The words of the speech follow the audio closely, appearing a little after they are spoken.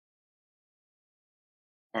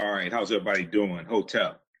All right, how's everybody doing?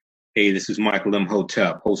 Hotep. Hey, this is Michael M.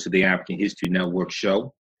 Hotep, host of the African History Network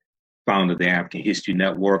show, founder of the African History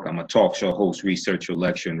Network. I'm a talk show host, researcher,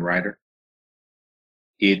 lecturer, and writer.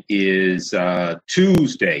 It is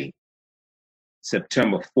Tuesday,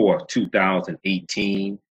 September 4th,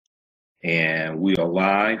 2018, and we are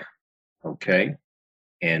live, okay?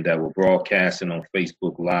 And we're broadcasting on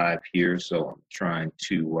Facebook Live here, so I'm trying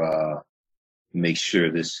to make sure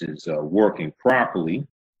this is working properly.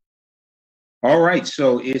 All right,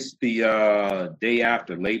 so it's the day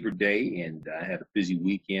after Labor Day, and I had a busy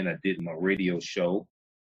weekend. I did my radio show.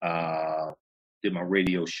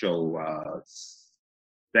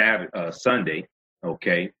 Sunday,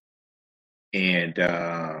 okay. And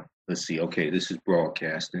let's see. Okay, this is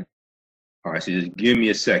broadcasting. All right, so just give me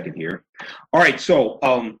a second here. All right, so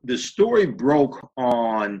the story broke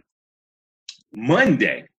on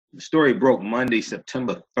Monday. The story broke Monday,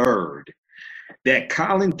 September 3rd, that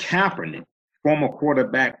Colin Kaepernick, former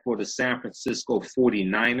quarterback for the San Francisco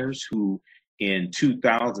 49ers, who in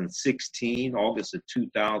 2016, August of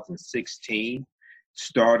 2016,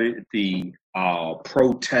 started the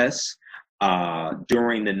protests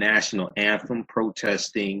during the national anthem,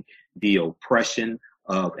 protesting the oppression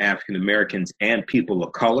of African Americans and people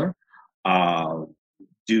of color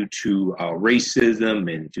due to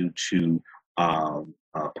racism and due to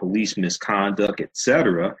police misconduct,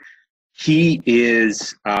 etc. He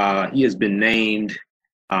has been named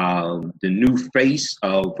the new face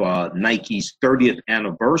of Nike's 30th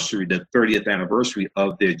anniversary, the 30th anniversary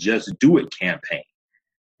of their Just Do It campaign,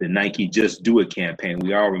 the Nike Just Do It campaign.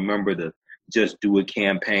 We all remember the Just Do It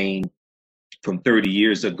campaign from 30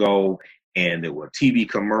 years ago, and there were TV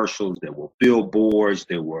commercials, there were billboards,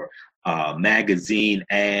 there were magazine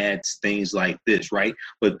ads, things like this, right?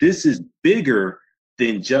 But this is bigger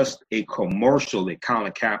than just a commercial that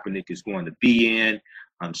Colin Kaepernick is going to be in.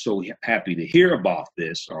 I'm so happy to hear about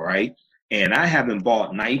this, all right? And I haven't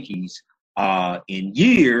bought Nikes in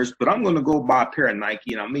years, but I'm going to go buy a pair of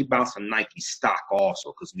Nike, and I may buy some Nike stock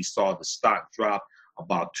also, because we saw the stock drop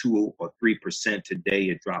about 2 or 3% today.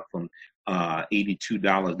 It dropped from $82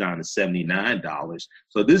 down to $79.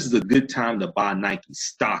 So this is a good time to buy Nike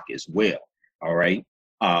stock as well, all right?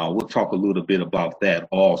 We'll talk a little bit about that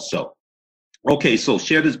also. Okay, so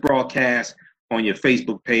share this broadcast on your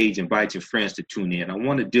Facebook page. Invite your friends to tune in. I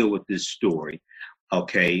want to deal with this story,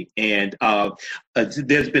 okay? And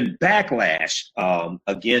there's been backlash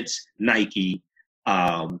against Nike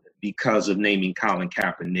because of naming Colin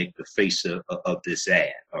Kaepernick the face of this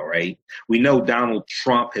ad, all right? We know Donald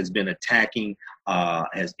Trump has been attacking,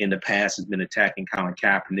 has in the past has been attacking Colin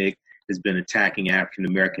Kaepernick, has been attacking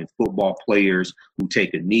African-American football players who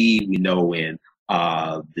take a knee. We know in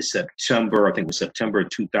the September, I think it was September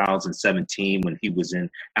 2017, when he was in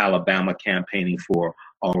Alabama campaigning for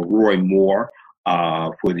Roy Moore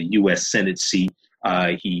for the U.S. Senate seat.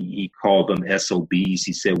 He called them SOBs.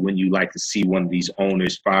 He said, when you like to see one of these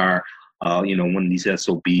owners fire, one of these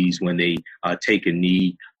SOBs when they take a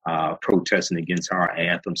knee, protesting against our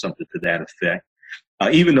anthem, something to that effect.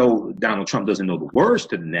 Even though Donald Trump doesn't know the words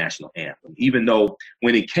to the national anthem, even though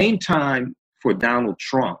when it came time for Donald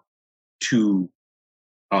Trump to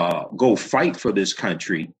go fight for this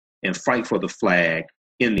country and fight for the flag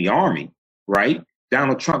in the army, right?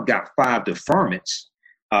 Donald Trump got 5 deferments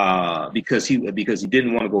because he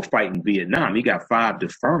didn't want to go fight in Vietnam. He got 5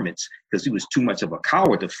 deferments because he was too much of a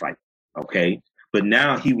coward to fight. Okay, but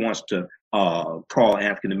now he wants to call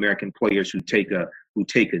African American players who take a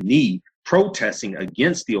knee, protesting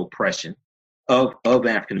against the oppression of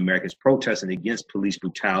African Americans, protesting against police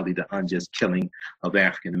brutality, the unjust killing of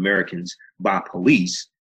African Americans by police.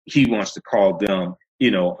 He wants to call them,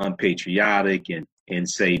 unpatriotic and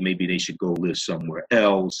say maybe they should go live somewhere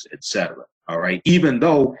else, etc. All right, even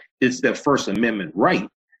though it's their First Amendment right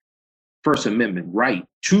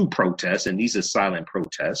to protest, and these are silent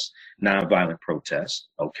protests, nonviolent protests.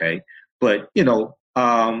 Okay, but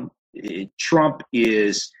Trump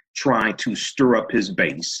is trying to stir up his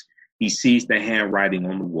base. He sees the handwriting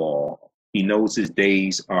on the wall. He knows his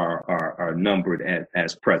days are numbered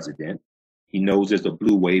as president. He knows there's a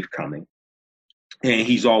blue wave coming, and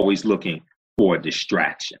he's always looking for a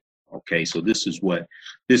distraction. Okay, so this is what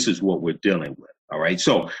we're dealing with. All right,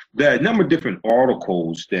 so there are a number of different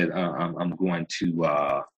articles that I'm going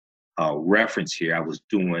to reference here. I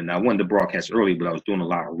wanted to broadcast early, but I was doing a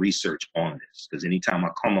lot of research on this, because anytime I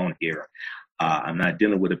come on here, I'm not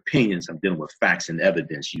dealing with opinions. I'm dealing with facts and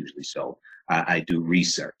evidence usually. So I do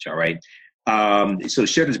research. All right. So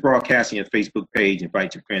share this broadcast on your Facebook page.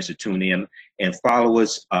 Invite your friends to tune in and follow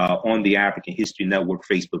us on the African History Network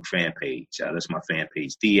Facebook fan page. That's my fan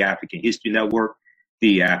page, the African History Network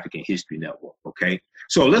the African History Network. Okay,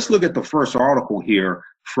 so let's look at the first article here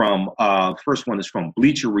from first one is from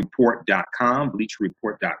bleacherreport.com.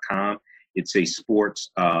 Bleacherreport.com. It's a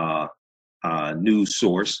sports news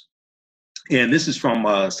source, and this is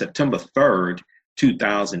from September 3rd,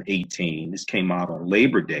 2018. This came out on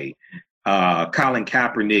Labor Day. Colin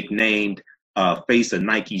Kaepernick named face of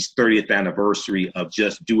Nike's 30th anniversary of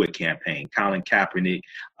Just Do It campaign. Colin Kaepernick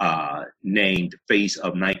named face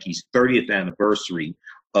of Nike's 30th anniversary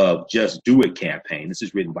of Just Do It campaign. This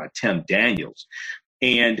is written by Tim Daniels.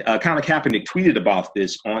 And Colin Kaepernick tweeted about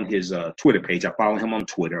this on his Twitter page. I follow him on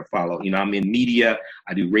Twitter. I'm in media.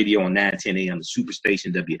 I do radio on 910 AM, the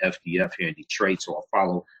Superstation WFDF here in Detroit. So I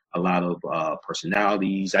follow a lot of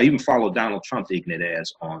personalities. I even follow Donald Trump's ignorant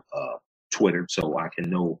ass on Twitter, so I can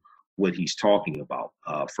know what he's talking about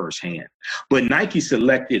firsthand. But Nike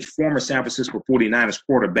selected former San Francisco 49ers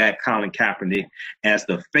quarterback Colin Kaepernick as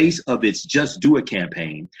the face of its Just Do It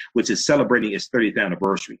campaign, which is celebrating its 30th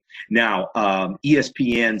anniversary. Now,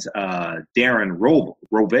 ESPN's Darren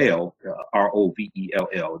Rovell,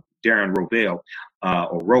 R-O-V-E-L-L, Darren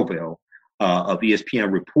Rovell, of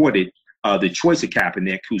ESPN reported the choice of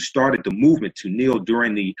Kaepernick, who started the movement to kneel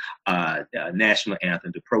during the national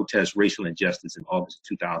anthem to protest racial injustice in August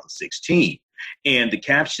 2016. And the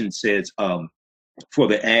caption says, for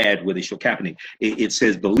the ad where they show Kaepernick, it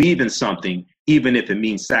says, believe in something, even if it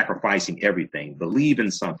means sacrificing everything. Believe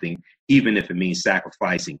in something, even if it means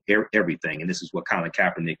sacrificing everything. And this is what Colin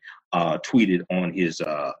Kaepernick tweeted on his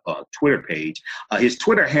Twitter page. His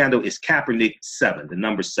Twitter handle is Kaepernick7, the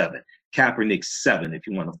number 7. Kaepernick7, if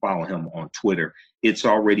you want to follow him on Twitter. It's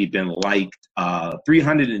already been liked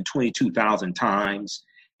 322,000 times.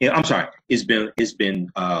 I'm sorry, it's been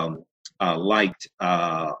liked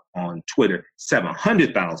on Twitter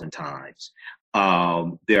 700,000 times.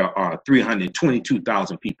 There are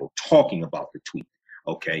 322,000 people talking about the tweet,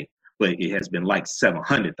 okay? But it has been liked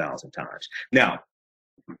 700,000 times. Now,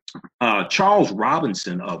 Charles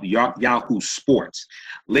Robinson of Yahoo Sports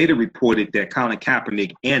later reported that Colin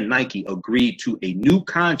Kaepernick and Nike agreed to a new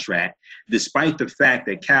contract, despite the fact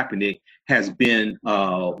that Kaepernick has been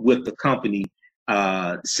with the company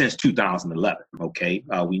since 2011. Okay,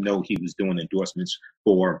 we know he was doing endorsements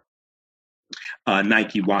for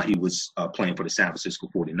Nike while he was playing for the San Francisco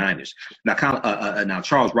 49ers. Now,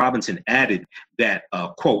 Charles Robinson added that,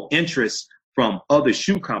 quote, interest from other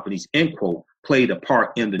shoe companies, end quote, played a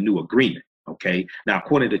part in the new agreement. Okay. Now,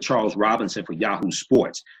 according to Charles Robinson for Yahoo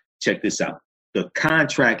Sports, check this out. The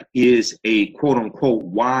contract is a quote unquote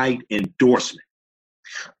wide endorsement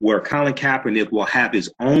where Colin Kaepernick will have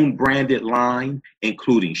his own branded line,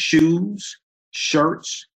 including shoes,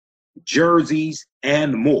 shirts, jerseys,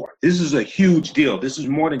 and more. This is a huge deal. This is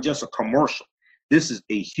more than just a commercial. This is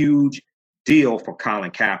a huge deal for Colin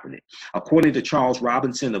Kaepernick. According to Charles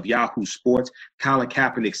Robinson of Yahoo Sports, Colin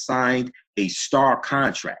Kaepernick signed a star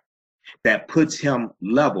contract that puts him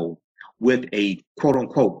level with a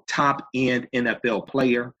quote-unquote top-end NFL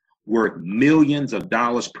player worth millions of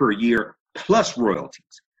dollars per year plus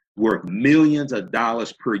royalties. Worth millions of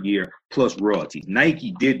dollars per year plus royalties.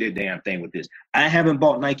 Nike did their damn thing with this. I haven't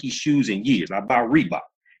bought Nike shoes in years. I buy Reebok.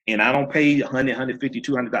 And I don't pay $100, $150,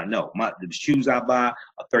 $200. No, the shoes I buy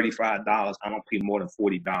are $35. I don't pay more than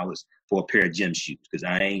 $40 for a pair of gym shoes because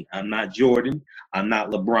I'm not Jordan. I'm not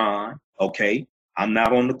LeBron. Okay, I'm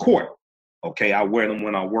not on the court. Okay, I wear them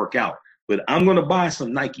when I work out. But I'm going to buy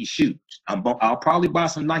some Nike shoes. I'll probably buy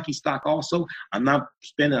some Nike stock also. I'm not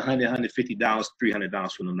spending $100, $150,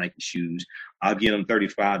 $300 for the Nike shoes. I'll get them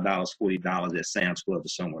 $35, $40 at Sam's Club or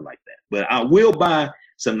somewhere like that. But I will buy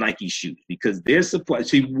some Nike shoes because they're support.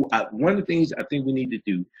 See, one of the things I think we need to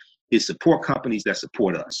do is support companies that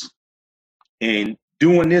support us. And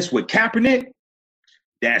doing this with Kaepernick,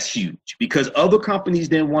 that's huge because other companies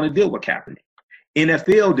didn't want to deal with Kaepernick.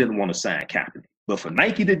 NFL didn't want to sign Kaepernick. But for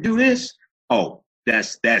Nike to do this, oh,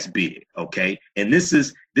 that's big, okay? And this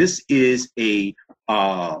is a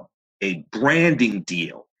branding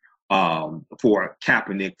deal for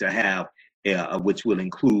Kaepernick to have, which will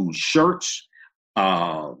include shirts,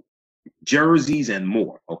 jerseys, and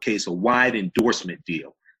more. Okay, so wide endorsement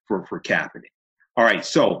deal for Kaepernick. All right,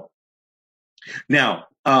 so now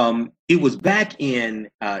it was back in.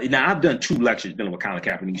 Now I've done 2 lectures dealing with Colin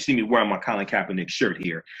Kaepernick. You see me wearing my Colin Kaepernick shirt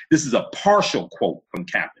here. This is a partial quote from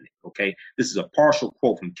Kaepernick. Okay, this is a partial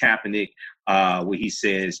quote from Kaepernick where he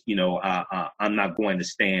says, I'm not going to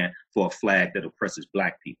stand for a flag that oppresses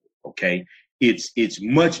Black people. Okay. It's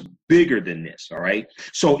much bigger than this, all right?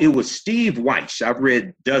 So it was Steve Weiss. I've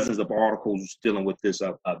read dozens of articles dealing with this.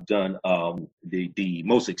 I've done the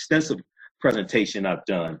most extensive presentation I've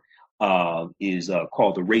done is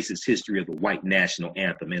called The Racist History of the White National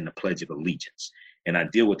Anthem and the Pledge of Allegiance. And I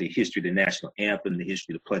deal with the history of the national anthem, the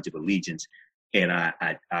history of the Pledge of Allegiance, and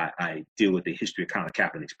I deal with the history of Colin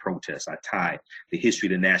Kaepernick's protests. I tie the history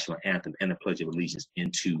of the national anthem and the Pledge of Allegiance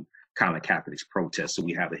into Colin Kaepernick's protest, so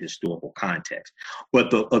we have a historical context. But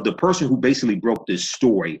the person who basically broke this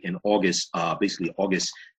story in August,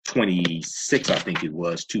 August 26, I think it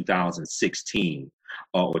was, 2016,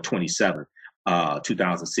 or 27,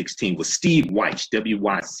 2016, was Steve Wyche,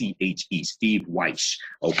 W-Y-C-H-E, Steve Wyche,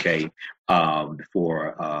 okay,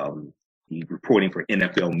 he's reporting for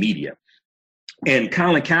NFL Media. And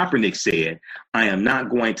Colin Kaepernick said, "I am not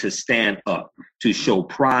going to stand up to show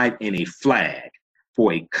pride in a flag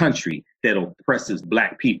for a country that oppresses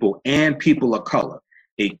black people and people of color,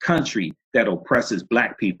 a country that oppresses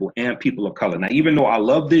black people and people of color." Now, even though I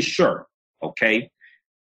love this shirt, okay,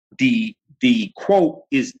 the quote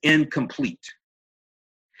is incomplete.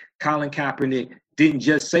 Colin Kaepernick didn't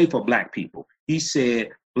just say for black people. He said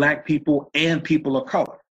black people and people of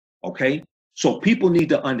color, okay? So people need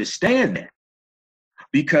to understand that,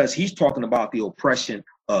 because he's talking about the oppression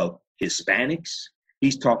of Hispanics.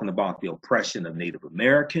 He's talking about the oppression of Native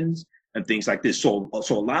Americans and things like this. So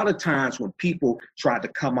a lot of times when people try to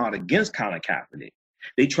come out against Colin Kaepernick,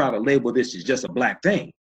 they try to label this as just a black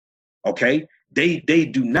thing, okay? They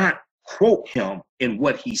do not quote him in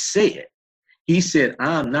what he said. He said,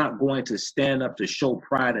 "I'm not going to stand up to show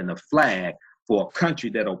pride in a flag for a country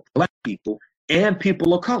that are black people and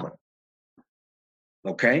people of color."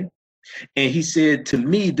 Okay? And he said, "To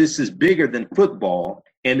me, this is bigger than football,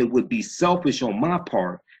 and it would be selfish on my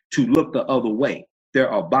part to look the other way. There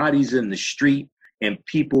are bodies in the street and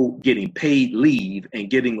people getting paid leave and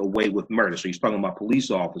getting away with murder." So he's talking about police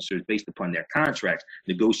officers based upon their contracts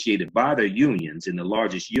negotiated by their unions, and the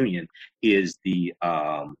largest union is the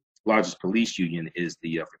largest police union is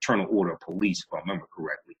the Fraternal Order of Police, if I remember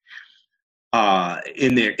correctly.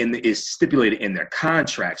 It's stipulated in their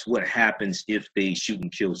contracts what happens if they shoot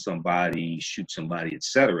and kill somebody,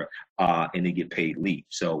 etc., and they get paid leave.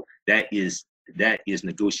 So that is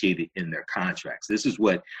negotiated in their contracts. This is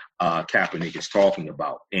what Kaepernick is talking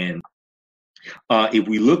about. And if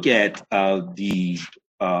we look at the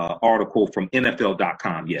article from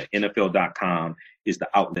NFL.com, NFL.com is the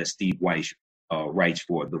outlet Steve Wyche writes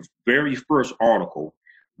for. The very first article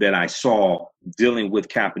that I saw dealing with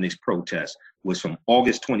Kaepernick's protest was from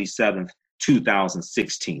August 27th,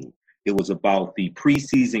 2016. It was about the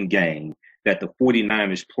preseason game that the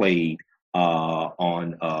 49ers played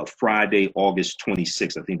on Friday, August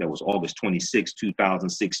 26th. I think that was August 26,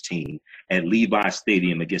 2016, at Levi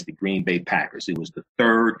Stadium against the Green Bay Packers. It was the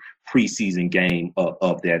third preseason game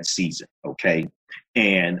of that season, okay?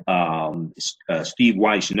 And Steve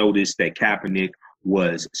Wyche noticed that Kaepernick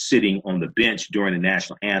was sitting on the bench during the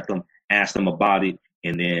national anthem, asked him about it,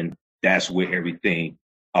 and then that's how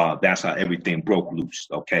everything broke loose,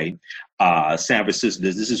 okay? San Francisco,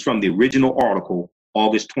 this is from the original article,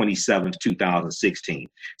 August 27th, 2016.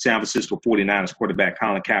 San Francisco 49ers quarterback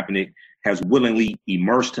Colin Kaepernick has willingly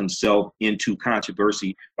immersed himself into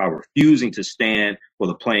controversy by refusing to stand for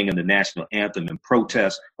the playing of the national anthem in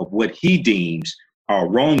protest of what he deems are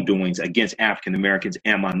wrongdoings against African Americans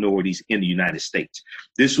and minorities in the United States.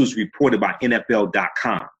 This was reported by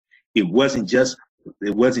NFL.com. It wasn't just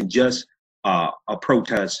a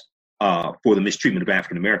protest for the mistreatment of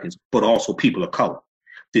African Americans, but also people of color.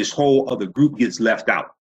 This whole other group gets left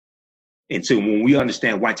out. And so when we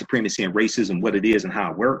understand white supremacy and racism, what it is and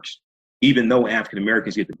how it works, even though African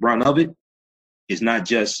Americans get the brunt of it, it's not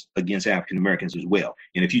just against African Americans as well.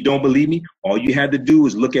 And if you don't believe me, all you had to do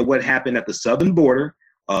is look at what happened at the southern border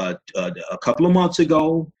a couple of months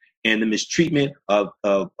ago, and the mistreatment of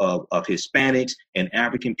Hispanics and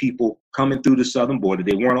African people coming through the southern border.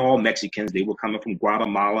 They weren't all Mexicans. They were coming from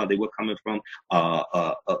Guatemala. They were coming from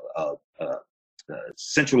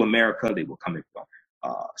Central America. They were coming from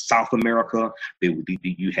South America.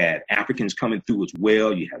 You had Africans coming through as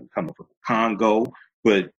well. You had them coming from Congo,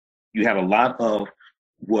 but you had a lot of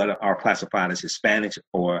what are classified as Hispanics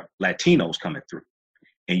or Latinos coming through,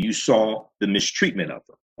 and you saw the mistreatment of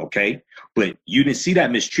them. Okay, but you didn't see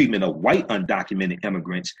that mistreatment of white undocumented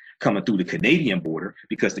immigrants coming through the Canadian border,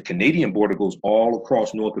 because the Canadian border goes all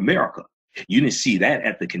across North America. You didn't see that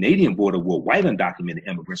at the Canadian border where white undocumented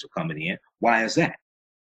immigrants are coming in. Why is that?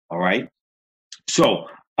 All right. So,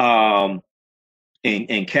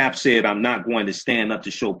 and Cap said, "I'm not going to stand up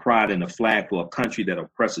to show pride in a flag for a country that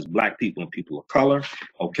oppresses black people and people of color."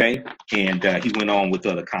 Okay. And he went on with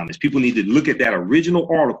other comments. People need to look at that original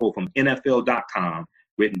article from NFL.com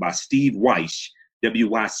written by Steve Wyche,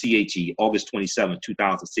 W-Y-C-H-E, August 27,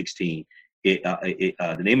 2016.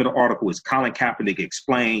 The name of the article is Colin Kaepernick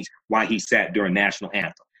Explains Why He Sat During National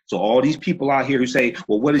Anthem. So all these people out here who say,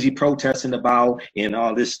 well, what is he protesting about and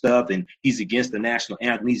all this stuff, and he's against the national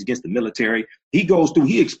anthem, he's against the military. He goes through,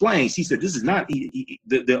 he explains, he said, this is not,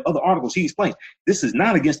 the other articles he explains, this is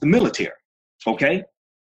not against the military, okay?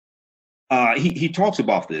 He talks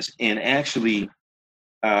about this, and actually,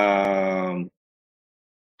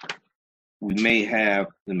 we may have,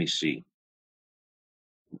 let me see.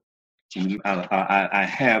 I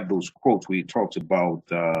have those quotes where he talks about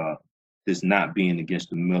this not being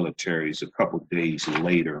against the military. It's a couple of days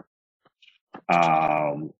later,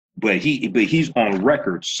 but he's on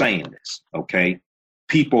record saying this. Okay,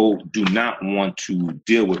 people do not want to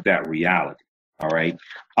deal with that reality. All right,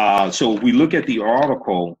 so we look at the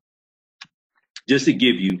article just to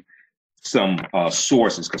give you some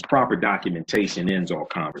sources, because proper documentation ends all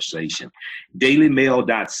conversation.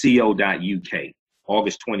 dailymail.co.uk,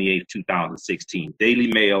 August 28th, 2016,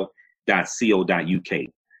 dailymail.co.uk.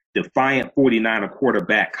 Defiant 49er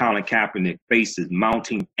quarterback Colin Kaepernick faces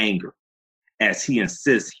mounting anger as he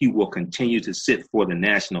insists he will continue to sit for the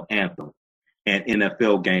national anthem and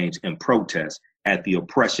NFL games in protest at the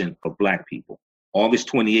oppression of Black people. August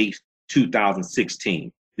 28th,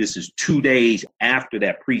 2016. This is 2 days after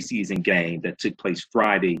that preseason game that took place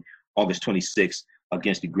Friday, August 26th,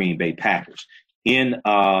 against the Green Bay Packers.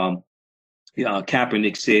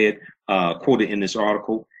 Kaepernick said, quoted in this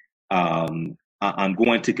article, I'm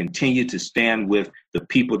going to continue to stand with the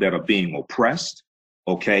people that are being oppressed.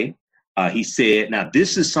 Okay. He said, now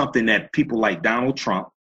this is something that people like Donald Trump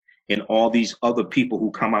and all these other people who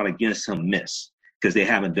come out against him miss because they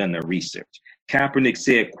haven't done their research. Kaepernick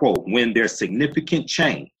said, quote, when there's significant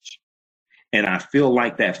change and I feel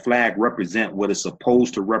like that flag represent what it's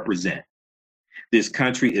supposed to represent, this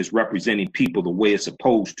country is representing people the way it's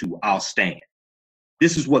supposed to, I'll stand.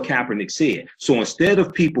 This is what Kaepernick said. So instead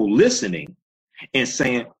of people listening and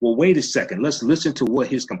saying, well, wait a second, let's listen to what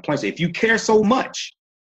his complaints are. If you care so much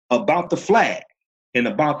about the flag and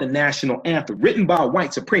about the national anthem written by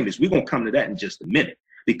white supremacists, we're going to come to that in just a minute,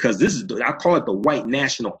 because this is, I call it the white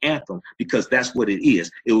national anthem because that's what it is.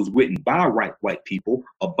 It was written by white people,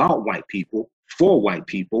 about white people, for white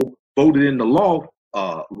people, voted into law,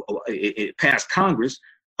 it passed Congress,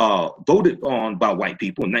 voted on by white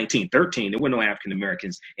people in 1913. There were no African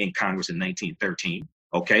Americans in Congress in 1913,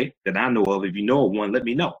 okay, that I know of. If you know of one, let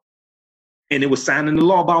me know. And it was signed into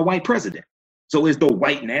law by a white president. So it's the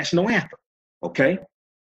white national anthem, okay?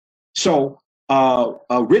 So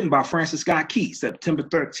written by Francis Scott Key, September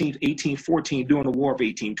 13th, 1814, during the War of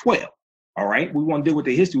 1812. All right, we want to deal with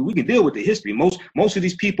the history. We can deal with the history. Most of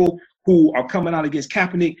these people who are coming out against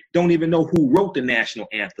Kaepernick don't even know who wrote the national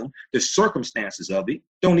anthem, the circumstances of it,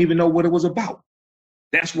 don't even know what it was about.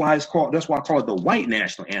 That's why I call it the white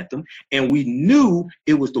national anthem. And we knew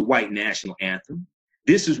it was the white national anthem.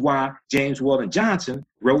 This is why James Weldon Johnson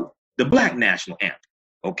wrote the black national anthem.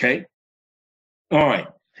 Okay. All right.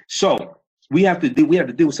 So we have to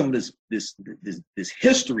deal with some of this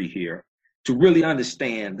history here to really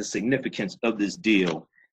understand the significance of this deal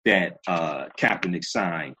that Kaepernick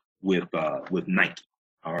signed with Nike.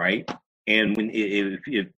 All right. And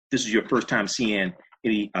if this is your first time seeing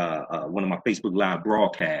any one of my Facebook Live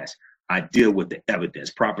broadcasts, I deal with the evidence.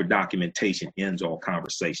 Proper documentation ends all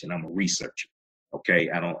conversation. I'm a researcher. Okay.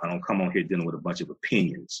 I don't come on here dealing with a bunch of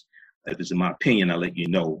opinions. If it's in my opinion, I'll let you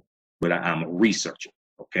know, but I'm a researcher.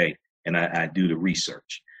 Okay. And I do the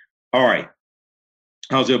research. All right.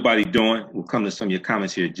 How's everybody doing? We'll come to some of your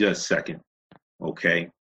comments here in just a second. Okay.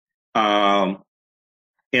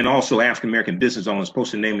 And also, African American business owners,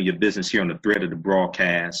 post the name of your business here on the thread of the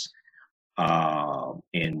broadcast.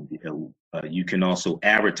 You can also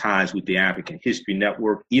advertise with the African History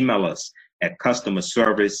Network. Email us at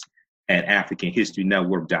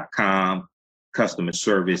customerservice@africanhistorynetwork.com,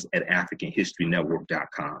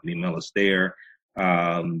 customerservice@africanhistorynetwork.com. Email us there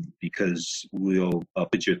because we'll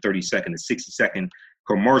put your 30-second to 60-second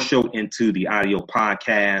commercial into the audio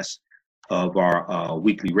podcast of our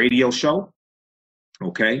weekly radio show.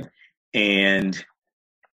 Okay. And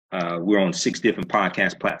we're on 6 different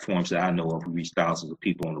podcast platforms that I know of. We reach thousands of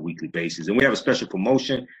people on a weekly basis. And we have a special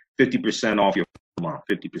promotion, 50% off your month,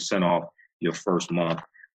 50% off your first month.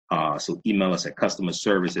 So email us at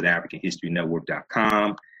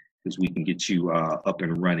customerservice@africanhistorynetwork.com because we can get you up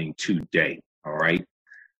and running today. All right.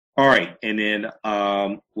 All right. And then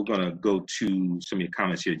we're going to go to some of your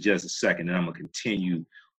comments here in just a second. And I'm going to continue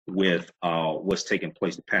with what's taking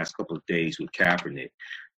place the past couple of days with Kaepernick.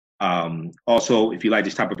 Also, if you like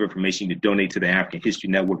this type of information, you can donate to the African History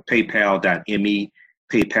Network, paypal.me,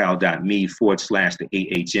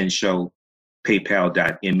 paypal.me/the AHN show.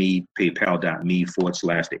 paypal.me/the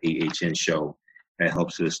AHN show. That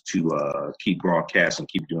helps us to keep broadcasting,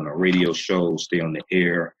 keep doing our radio shows, stay on the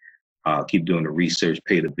air, keep doing the research,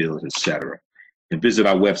 pay the bills, etc. And visit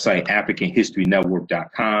our website,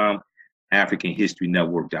 AfricanHistoryNetwork.com,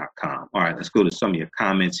 AfricanHistoryNetwork.com. All right, let's go to some of your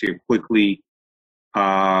comments here quickly.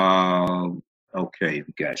 Okay,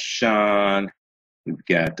 we got Sean. We've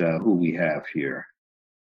got who we have here.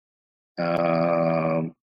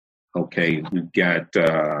 Okay, we've got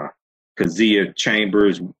Kazia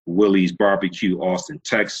Chambers, Willie's Barbecue, Austin,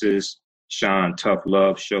 Texas. Sean, Tough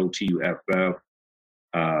Love Show, TUFF.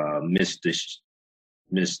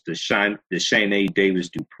 Mr. Shanae Davis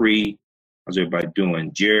Dupree. How's everybody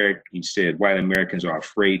doing? Jared, he said, white Americans are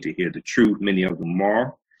afraid to hear the truth. Many of them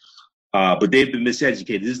are. But they've been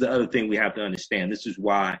miseducated. This is the other thing we have to understand. This is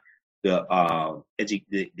why the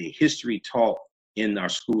history taught in our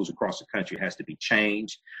schools across the country has to be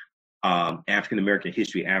changed. African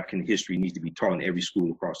history needs to be taught in every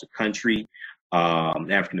school across the country.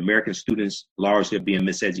 African-American students largely are being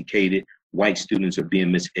miseducated. White students are being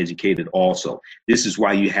miseducated also. This is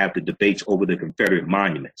why you have the debates over the Confederate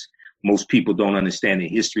monuments. Most people don't understand the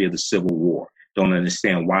history of the Civil War, don't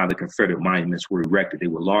understand why the Confederate monuments were erected. They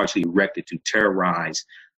were largely erected to terrorize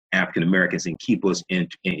African Americans and keep us in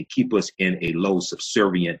a low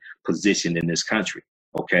subservient position in this country.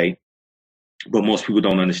 Okay, but most people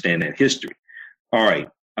don't understand that history. All right,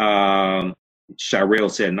 Shirel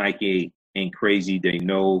said Nike ain't crazy. They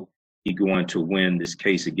know he's going to win this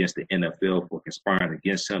case against the NFL for conspiring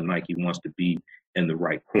against him. Nike wants to be in the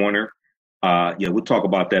right corner. Yeah, we'll talk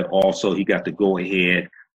about that also. He got to go ahead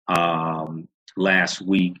last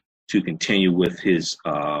week to continue with his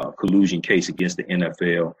collusion case against the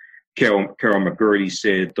NFL. Carol McGurdy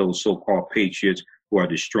said those so-called patriots who are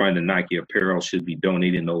destroying the Nike apparel should be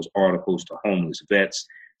donating those articles to homeless vets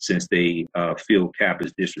since they feel Cap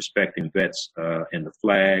is disrespecting vets and the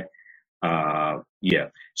flag. Yeah.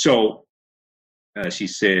 So she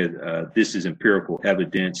said this is empirical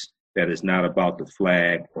evidence that is not about the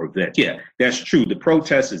flag or vets. Yeah, that's true. The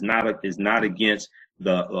protest is not against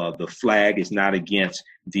the flag. It's not against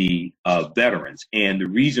the veterans. And the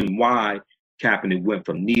reason why Kaepernick went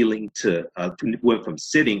from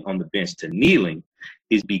sitting on the bench to kneeling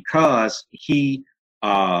is because he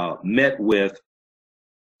met with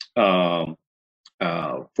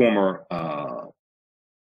former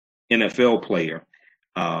NFL player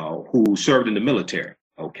who served in the military.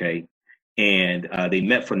 Okay. And they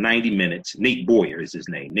met for 90 minutes. Nate Boyer is his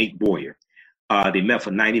name, Nate Boyer. They met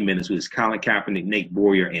for 90 minutes with Colin Kaepernick, Nate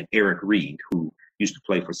Boyer, and Eric Reed, who used to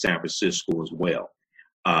play for San Francisco as well.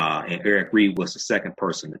 And Eric Reed was the second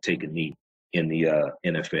person to take a knee in the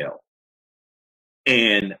NFL.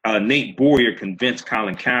 And Nate Boyer convinced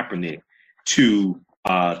Colin Kaepernick to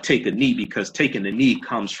take a knee because taking the knee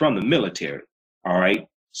comes from the military. All right.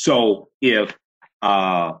 So if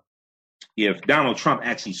Donald Trump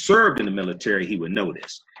actually served in the military, he would know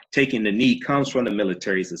this. Taking the knee comes from the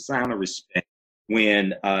military. It's a sign of respect.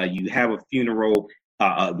 When you have a funeral,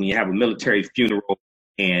 when you have a military funeral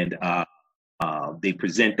and they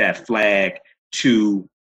present that flag to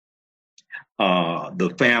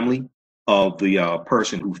the family of the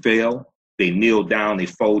person who fell, they kneel down, they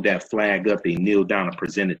fold that flag up, they kneel down and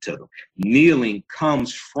present it to them. Kneeling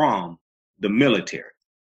comes from the military.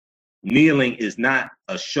 Kneeling is not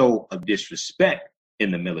a show of disrespect in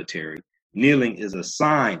the military. Kneeling is a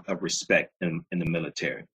sign of respect in the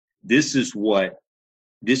military. This is why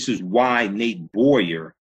Nate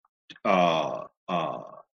Boyer told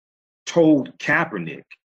Kaepernick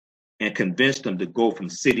and convinced him to go from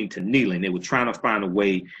sitting to kneeling. They were trying to find a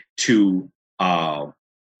way to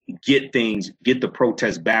get the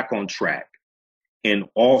protest back on track, and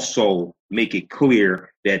also make it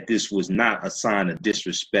clear that this was not a sign of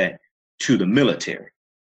disrespect to the military.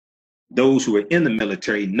 Those who are in the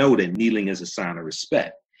military know that kneeling is a sign of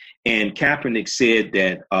respect. And Kaepernick said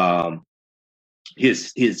that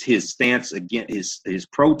his stance against his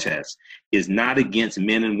protest is not against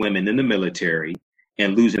men and women in the military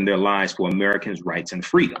and losing their lives for Americans' rights and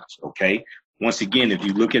freedoms. Okay. Once again, if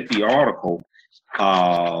you look at the article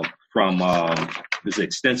from this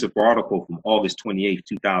extensive article from August 28,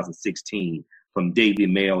 2016, from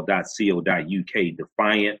dailymail.co.uk,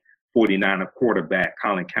 defiant 49er quarterback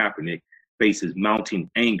Colin Kaepernick faces mounting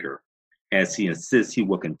anger as he insists he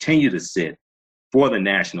will continue to sit for the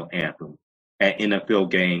national anthem at NFL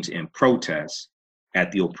games and protests at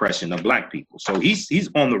the oppression of Black people. So he's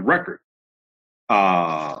on the record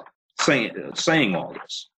saying all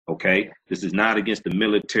this. Okay, this is not against the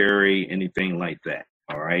military, anything like that.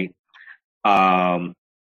 All right.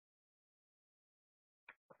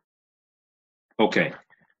 Okay,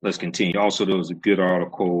 let's continue. Also, there was a good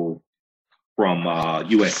article from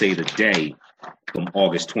USA Today from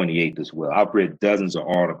August 28th as well. I've read dozens of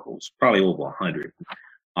articles, probably over 100,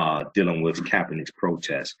 dealing with Kaepernick's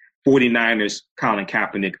protest. 49ers, Colin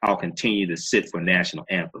Kaepernick, I'll continue to sit for national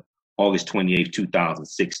anthem. August 28th,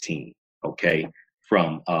 2016. Okay,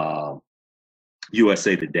 from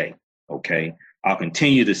USA Today. Okay, I'll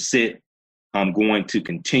continue to sit. I'm going to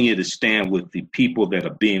continue to stand with the people that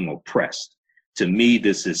are being oppressed. To me,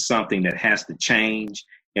 this is something that has to change.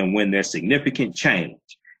 And when there's significant change,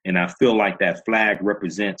 and I feel like that flag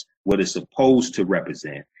represents what it's supposed to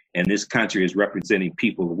represent, and this country is representing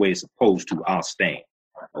people the way it's supposed to, I'll stand.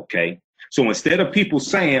 Okay? So instead of people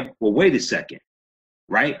saying, well, wait a second,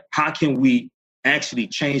 right? How can we actually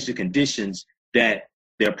change the conditions that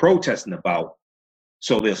they're protesting about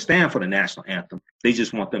so they'll stand for the national anthem? They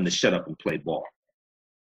just want them to shut up and play ball.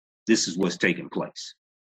 This is what's taking place.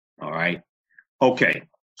 All right? Okay,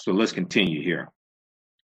 so let's continue here.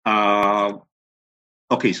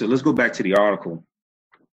 Okay, so let's go back to the article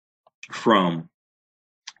from,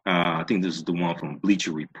 I think this is the one from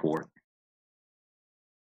Bleacher Report.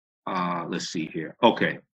 Let's see here.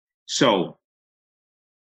 Okay, so,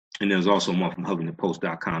 and there's also one from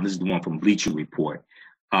HuffingtonPost.com. This is the one from Bleacher Report.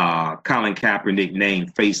 Colin Kaepernick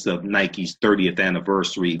named face of Nike's 30th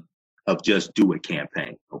anniversary of Just Do It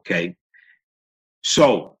campaign, okay?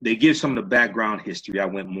 So they give some of the background history. I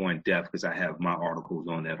went more in depth because I have my articles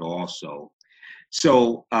on that also.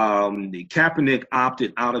 So the Kaepernick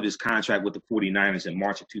opted out of his contract with the 49ers in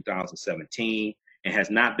March of 2017 and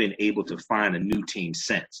has not been able to find a new team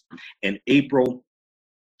since. In April,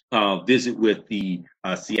 visit with the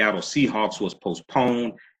Seattle Seahawks was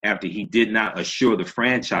postponed after he did not assure the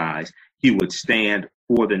franchise he would stand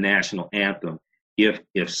for the national anthem if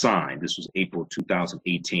signed. This was April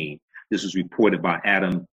 2018. This was reported by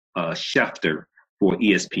Adam Schefter for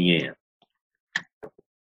ESPN.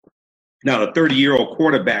 Now, the 30-year-old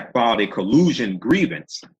quarterback filed a collusion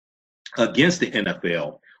grievance against the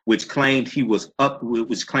NFL, which claimed he was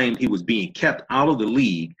being kept out of the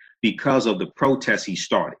league because of the protests he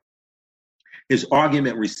started. His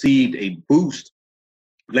argument received a boost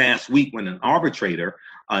last week when an arbitrator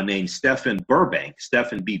named Stephen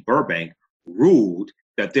B. Burbank, ruled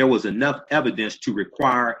that there was enough evidence to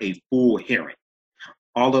require a full hearing.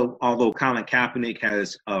 Although Colin Kaepernick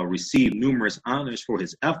has received numerous honors for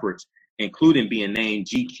his efforts, including being named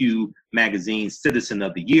GQ Magazine's Citizen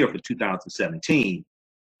of the Year for 2017,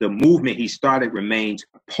 the movement he started remains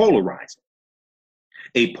polarizing.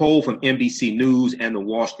 A poll from NBC News and the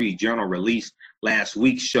Wall Street Journal released last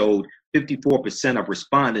week showed 54% of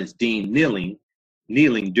respondents deemed kneeling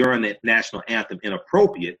during the national anthem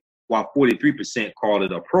inappropriate, while 43% called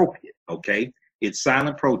it appropriate, okay? It's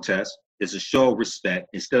silent protest. It's a show of respect.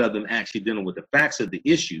 Instead of them actually dealing with the facts of the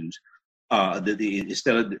issues,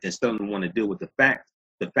 instead of them want to deal with the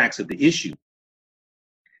facts of the issue,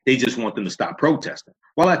 they just want them to stop protesting.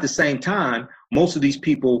 While at the same time, most of these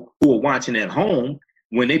people who are watching at home,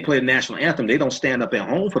 when they play the national anthem, they don't stand up at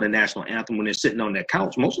home for the national anthem when they're sitting on their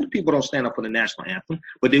couch. Most of the people don't stand up for the national anthem,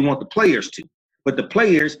 but they want the players to. But the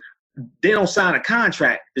players, they don't sign a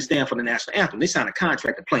contract to stand for the national anthem. They sign a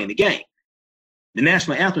contract to play in the game. The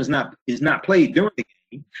national anthem is not played during the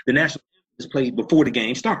game. The national anthem is played before the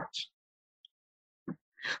game starts.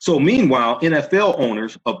 So meanwhile, NFL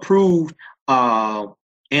owners approved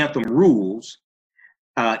anthem rules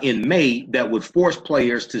in May that would force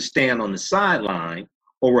players to stand on the sideline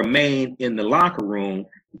or remain in the locker room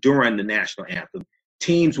during the national anthem.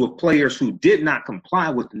 Teams with players who did not comply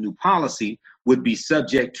with the new policy would be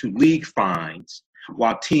subject to league fines,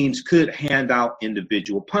 while teams could hand out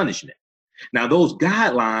individual punishment. Now, those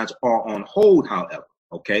guidelines are on hold, however,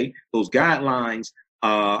 okay? Those guidelines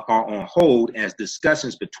are on hold as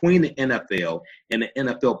discussions between the NFL and the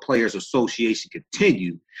NFL Players Association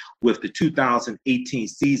continue, with the 2018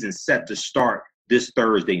 season set to start this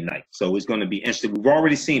Thursday night. So it's going to be interesting. We've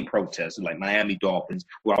already seen protests like Miami Dolphins.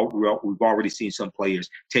 We've already seen some players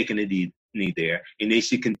taking a knee there, and they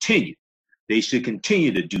should continue. They should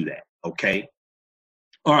continue to do that, okay?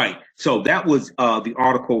 All right, so that was the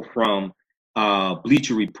article from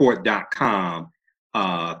BleacherReport.com.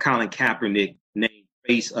 Colin Kaepernick named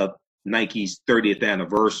face of Nike's 30th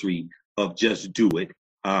anniversary of Just Do It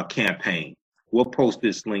campaign. We'll post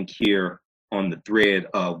this link here on the thread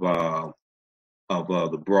of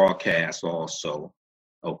the broadcast also,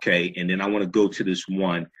 okay? And then I want to go to this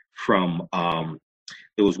one from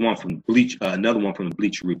there was one from another one from the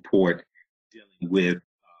Bleacher Report dealing with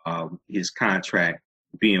his contract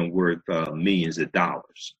being worth millions of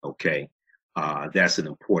dollars, okay? That's an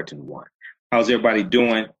important one. How's everybody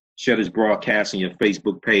doing? Share this broadcast on your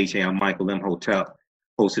Facebook page. Hey, I'm Michael M. Hotep,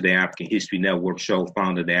 host of the African History Network show,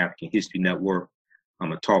 founder of the African History Network.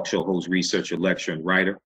 I'm a talk show host, researcher, lecturer, and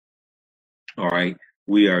writer. All right.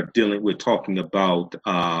 We're talking about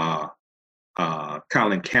Colin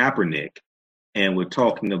Kaepernick, and we're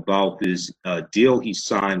talking about this deal he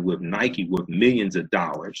signed with Nike with millions of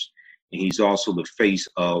dollars. And he's also the face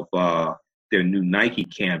of their new Nike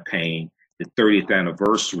campaign, the 30th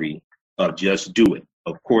anniversary of Just Do It.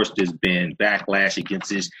 Of course, there's been backlash against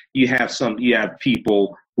this. You have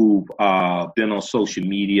people who've been on social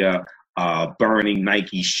media burning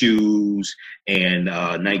Nike shoes and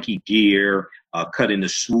Nike gear, cutting the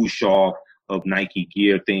swoosh off of Nike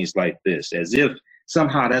gear, things like this, as if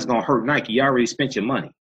somehow that's going to hurt Nike. You already spent your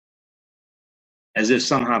money. As if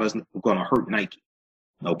somehow that's going to hurt Nike.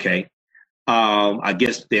 Okay. I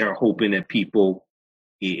guess they're hoping that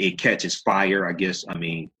it catches fire. I guess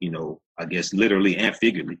literally and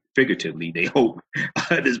figuratively, they hope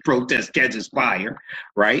this protest catches fire,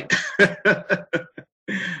 right?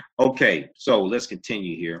 Okay, so let's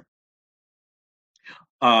continue here.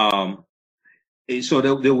 So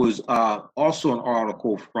there was also an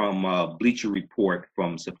article from Bleacher Report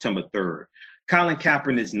from September 3rd. Colin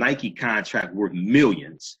Kaepernick's Nike contract worth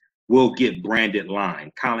millions will get branded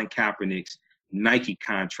line. Colin Kaepernick's Nike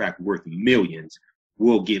contract worth millions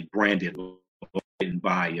will get branded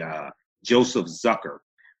by Joseph Zucker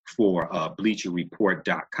for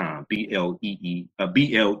BleacherReport.com,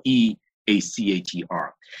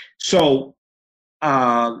 BLEACHER. So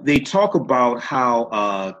they talk about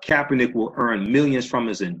how Kaepernick will earn millions from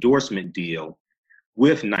his endorsement deal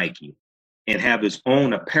with Nike and have his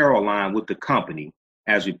own apparel line with the company,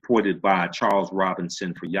 as reported by Charles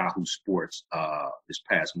Robinson for Yahoo Sports this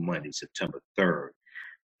past Monday, September 3rd.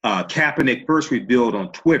 Kaepernick first revealed on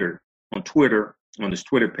his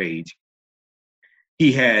Twitter page,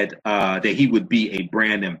 he had that he would be a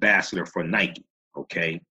brand ambassador for Nike.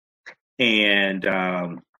 Okay, and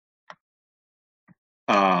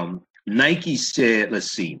Nike said,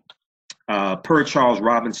 let's see, per Charles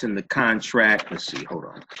Robinson, the contract. Let's see, hold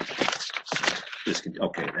on.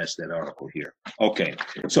 Okay, that's that article here. Okay,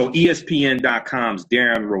 so ESPN.com's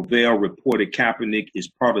Darren Rovell reported Kaepernick is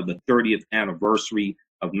part of the 30th anniversary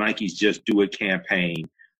of Nike's Just Do It campaign.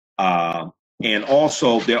 And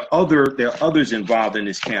also there are others involved in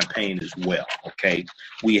this campaign as well. Okay,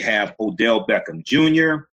 we have Odell Beckham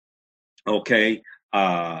Jr. Okay,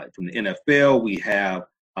 from the NFL, we have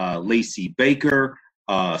Lacey Baker,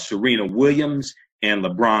 Serena Williams, and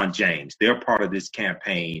LeBron James. They're part of this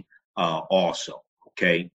campaign also.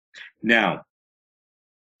 Okay, now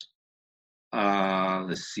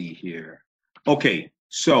let's see here. Okay,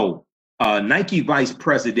 so Nike Vice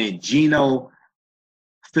President Gino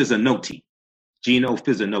Fisanotti,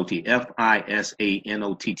 Fisanotti,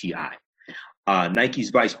 Nike's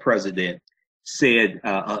Vice President said,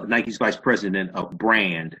 Nike's Vice President of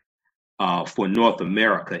Brand for North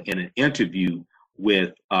America in an interview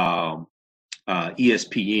with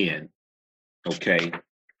ESPN, okay,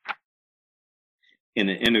 in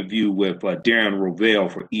an interview with Darren Rovell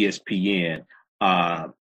for ESPN,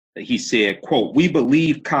 he said, quote, "We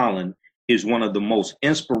believe Colin is one of the most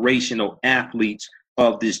inspirational athletes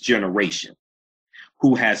of this generation,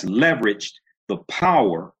 who has leveraged the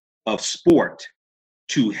power of sport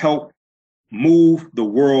to help move the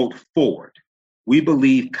world forward. We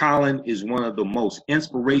believe Colin is one of the most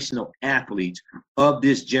inspirational athletes of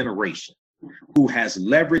this generation, who has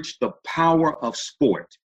leveraged the power of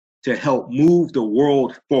sport to help move the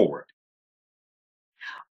world forward.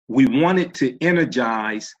 We wanted to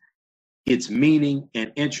energize its meaning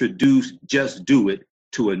and introduce Just Do It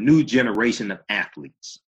to a new generation of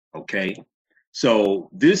athletes." Okay, so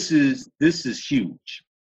this is huge.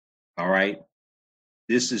 All right,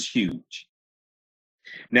 this is huge.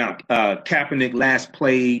 Now, Kaepernick last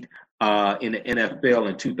played in the NFL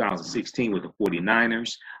in 2016 with the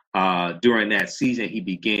 49ers. During that season, he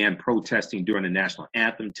began protesting during the national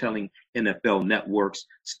anthem, telling NFL Network's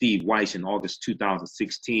Steve Weiss in August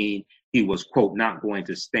 2016 he was, quote, "not going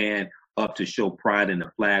to stand up to show pride in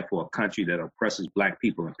the flag for a country that oppresses Black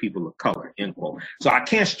people and people of color," end quote. So I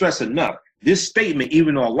can't stress enough, this statement,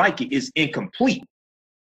 even though I like it, is incomplete.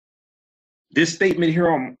 This statement here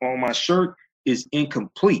on my shirt is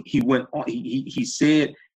incomplete. He went on, he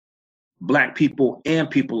said Black people and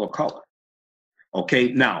people of color.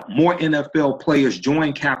 Okay, now more NFL players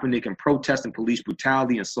joined Kaepernick in protesting police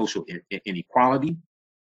brutality and social inequality,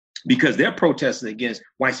 because they're protesting against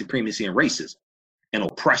white supremacy and racism and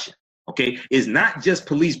oppression. Okay, it's not just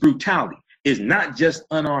police brutality. It's not just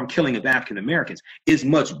unarmed killing of African Americans. It's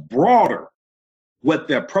much broader what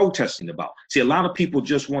they're protesting about. See, a lot of people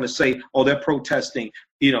just want to say, oh, they're protesting,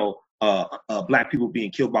 black people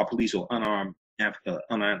being killed by police or unarmed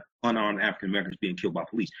African Americans being killed by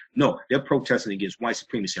police. No, they're protesting against white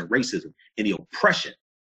supremacy and racism and the oppression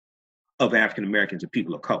of African Americans and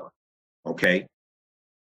people of color. Okay?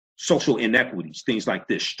 Social inequities, things like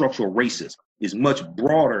this, structural racism is much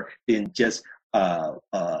broader than just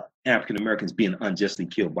African Americans being unjustly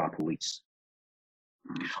killed by police.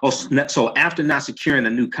 So after not securing a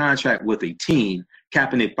new contract with a team,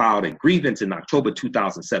 Kaepernick filed a grievance in October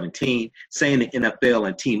 2017, saying the NFL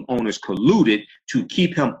and team owners colluded to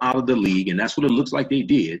keep him out of the league, and that's what it looks like they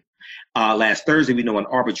did. Last Thursday, we know an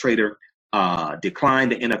arbitrator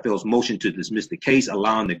declined the NFL's motion to dismiss the case,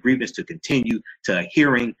 allowing the grievance to continue to a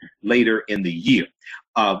hearing later in the year.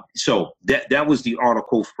 So that was the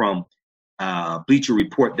article from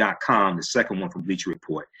BleacherReport.com, the second one from Bleacher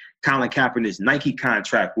Report. Colin Kaepernick's Nike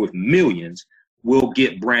contract worth millions will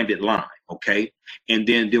get branded line, okay? And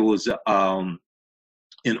then there was an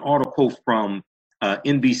article from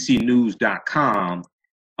NBCnews.com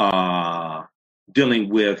dealing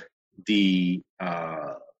with the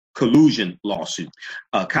collusion lawsuit.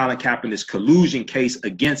 Colin Kaepernick's collusion case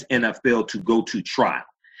against NFL to go to trial.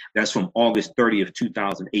 That's from August 30th,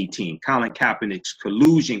 2018. Colin Kaepernick's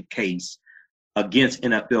collusion case against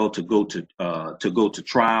NFL to go to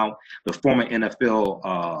trial. The former NFL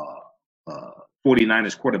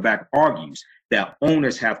 49ers quarterback argues that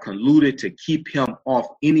owners have colluded to keep him off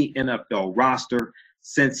any NFL roster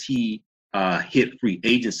since he hit free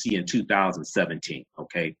agency in 2017.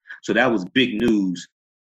 Okay, so that was big news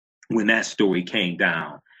when that story came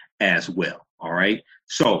down as well. All right,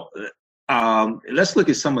 so let's look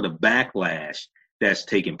at some of the backlash that's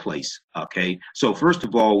taking place. Okay, so first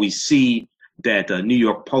of all, we see that the New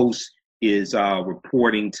York Post is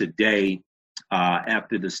reporting today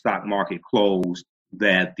after the stock market closed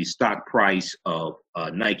that the stock price of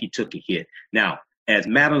Nike took a hit. Now, as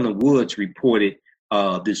Madeline Woods reported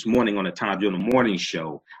this morning on the Tom Joyner Morning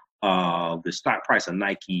Show, the stock price of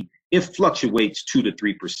Nike, it fluctuates 2 to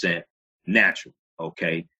 3% naturally,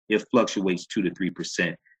 okay? It fluctuates 2 to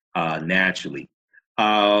 3% naturally.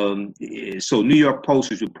 So New York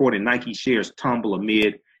Post is reporting Nike shares tumble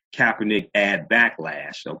amid Kaepernick ad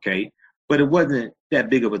backlash, okay? But it wasn't that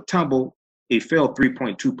big of a tumble. It fell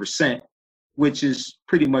 3.2%, which is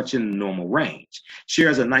pretty much in the normal range.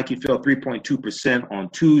 Shares of Nike fell 3.2% on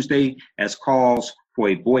Tuesday as calls for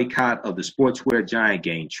a boycott of the sportswear giant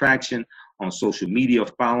gained traction on social media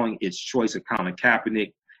following its choice of Colin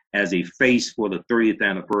Kaepernick as a face for the 30th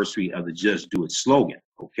anniversary of the Just Do It slogan,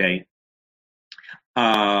 okay?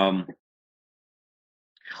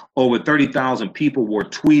 Over 30,000 people were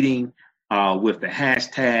tweeting with the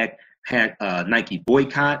hashtag Nike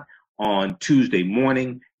boycott on Tuesday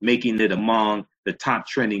morning, making it among the top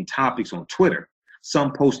trending topics on Twitter.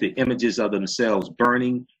 Some posted images of themselves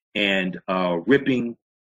burning and ripping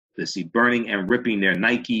their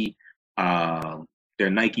Nike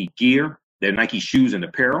gear, their Nike shoes and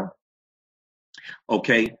apparel.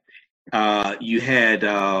 Okay. You had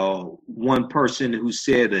one person who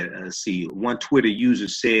said, one Twitter user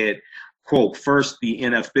said, quote, "First, the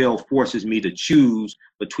NFL forces me to choose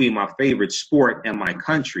between my favorite sport and my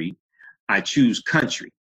country. I choose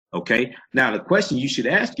country." Okay. Now, the question you should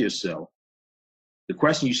ask yourself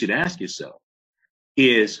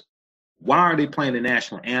is, why are they playing the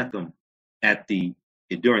national anthem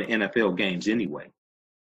during NFL games anyway?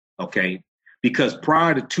 Okay. Because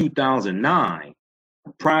prior to 2009,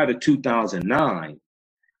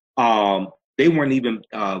 they weren't even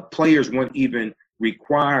players weren't even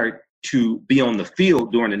required to be on the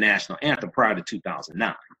field during the national anthem prior to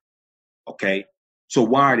 2009. Okay, so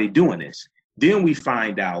why are they doing this? Then we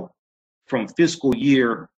find out from fiscal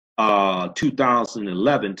year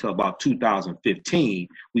 2011 to about 2015,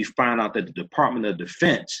 we find out that the Department of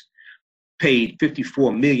Defense paid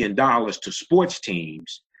 $54 million to sports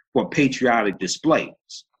teams for patriotic displays.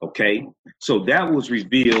 Okay, so that was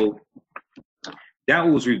revealed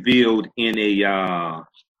in a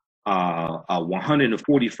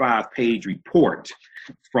 145-page report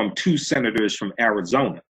from two senators from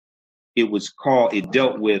Arizona. It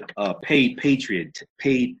dealt with paid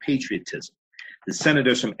patriotism. The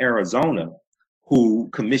senators from Arizona who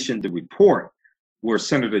commissioned the report were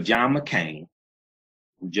Senator John McCain,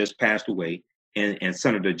 who just passed away, and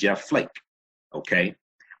Senator Jeff Flake. Okay.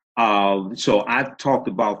 So I've talked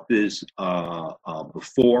about this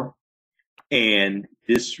before, and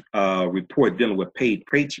this report dealing with paid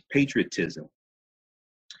patriotism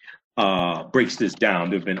breaks this down.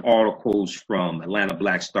 There have been articles from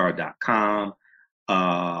AtlantaBlackStar.com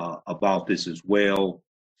about this as well.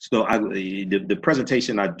 So the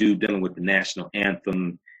presentation I do dealing with the national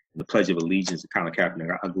anthem, the Pledge of Allegiance, and Colin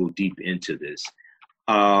Kaepernick, I go deep into this.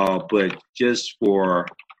 But just for,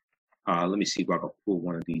 let me see if I can pull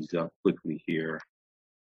one of these up quickly here.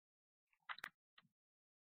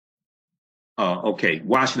 Okay,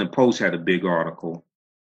 Washington Post had a big article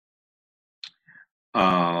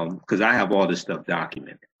because I have all this stuff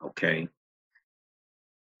documented. Okay,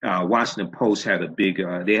 Washington Post had a big,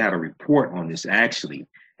 they had a report on this actually.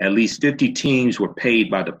 At least 50 teams were paid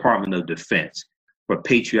by Department of Defense for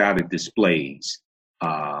patriotic displays.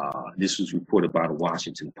 This was reported by the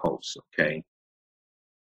Washington Post, okay?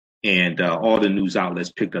 And all the news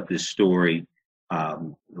outlets picked up this story.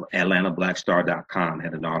 AtlantaBlackStar.com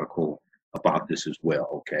had an article about this as well,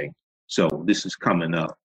 okay? So this is coming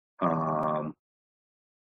up.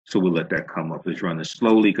 So we'll let that come up. It's running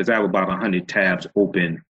slowly because I have about 100 tabs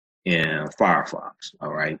open in Firefox,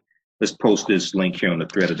 all right? Let's post this link here on the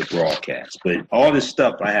thread of the broadcast. But all this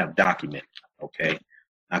stuff I have documented, okay?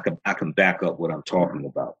 I can back up what I'm talking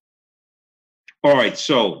about. All right,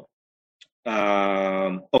 so,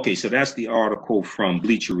 okay, so that's the article from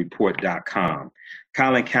BleacherReport.com.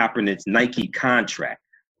 Colin Kaepernick's Nike contract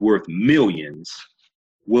worth millions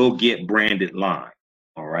will get branded line.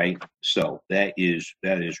 All right, so that is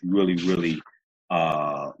really, really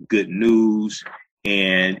good news.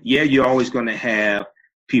 And yeah, you're always going to have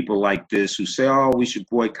people like this who say, "Oh, we should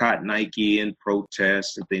boycott Nike and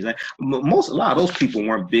protest and things like that." A lot of those people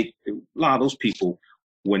weren't big. A lot of those people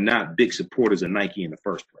were not big supporters of Nike in the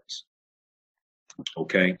first place.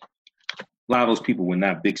 Okay, a lot of those people were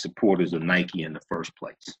not big supporters of Nike in the first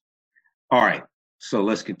place. All right, so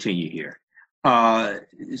let's continue here.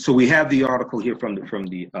 So we have the article here from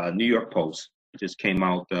the New York Post. It just came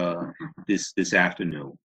out this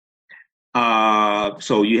afternoon.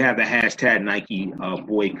 So you have the hashtag Nike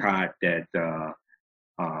boycott that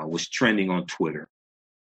was trending on Twitter.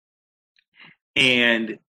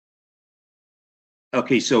 And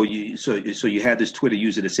okay, so you had this Twitter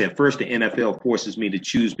user that said, "First, the NFL forces me to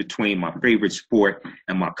choose between my favorite sport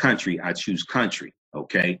and my country. I choose country."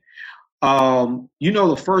 Okay.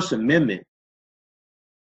 The First Amendment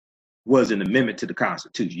was an amendment to the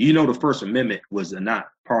Constitution. The First Amendment was not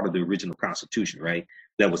part of the original Constitution, right?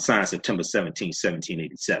 That was signed September 17,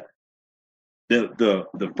 1787.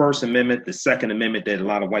 The First Amendment, the Second Amendment that a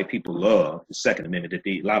lot of white people love, the Second Amendment that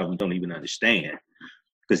a lot of them don't even understand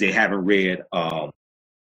because they haven't read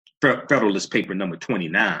Federalist Paper number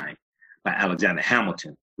 29 by Alexander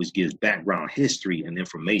Hamilton, which gives background history and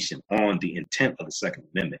information on the intent of the Second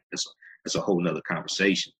Amendment. That's a whole nother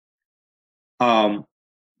conversation.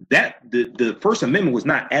 That the First Amendment was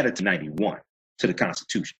not added to 91 to the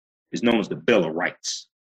Constitution. It's known as the Bill of Rights.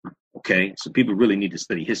 Okay, so people really need to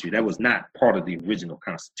study history. That was not part of the original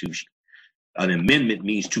Constitution. An amendment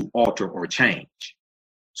means to alter or change.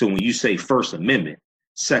 So when you say First Amendment,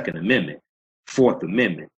 Second Amendment, Fourth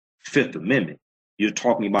Amendment, Fifth Amendment, you're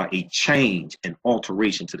talking about a change and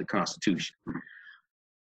alteration to the Constitution.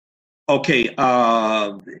 Okay,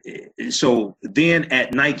 so then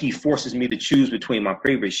at Nike forces me to choose between my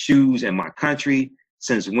favorite shoes and my country.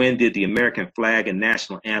 Since when did the American flag and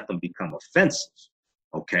national anthem become offensive?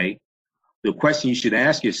 Okay, the question you should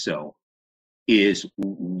ask yourself is,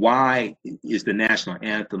 why is the national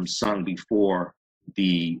anthem sung before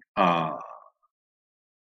the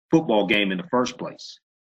football game in the first place?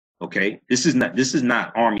 Okay, this is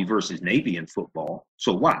not Army versus Navy in football.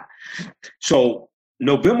 So why? So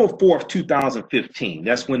November 4th, 2015,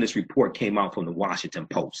 that's when this report came out from the Washington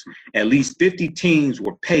Post. At least 50 teams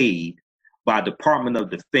were paid by Department of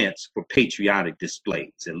Defense for patriotic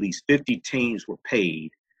displays. At least 50 teams were paid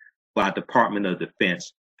by Department of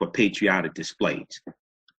Defense for patriotic displays.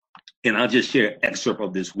 And I'll just share an excerpt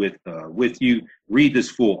of this with you. Read this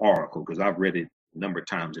full article because I've read it a number of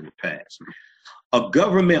times in the past. A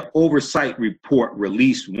government oversight report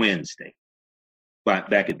released Wednesday,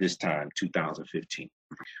 back at this time, 2015,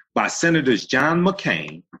 by Senators John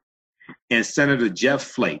McCain and Senator Jeff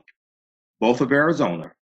Flake, both of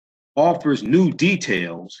Arizona, offers new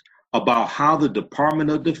details about how the Department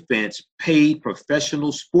of Defense paid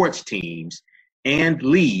professional sports teams and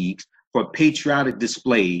leagues for patriotic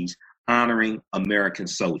displays honoring American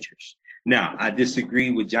soldiers. Now, I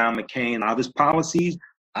disagree with John McCain and all his policies.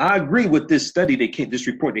 I agree with this study this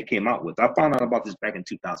report they came out with. I found out about this back in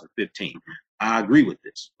 2015. I agree with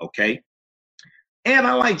this, okay? And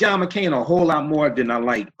I like John McCain a whole lot more than I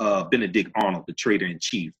like Benedict Arnold, the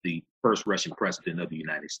traitor-in-chief, the first Russian president of the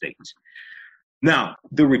United States. Now,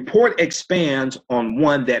 the report expands on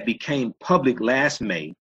one that became public last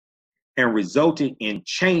May and resulting in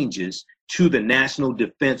changes to the National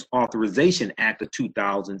Defense Authorization Act of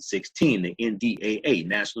 2016, the NDAA,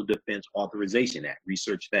 National Defense Authorization Act.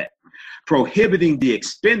 Research that. Prohibiting the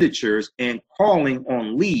expenditures and calling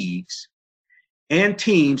on leagues and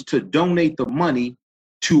teams to donate the money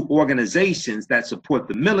to organizations that support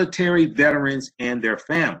the military, veterans, and their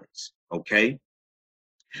families. Okay.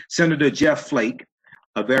 Senator Jeff Flake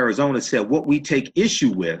of Arizona said, what we take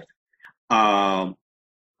issue with, hold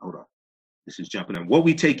on, this is jumping in. What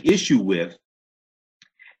we take issue with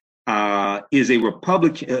is a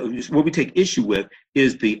Republican, what we take issue with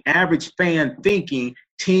is the average fan thinking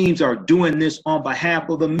teams are doing this on behalf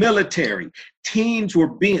of the military. Teams were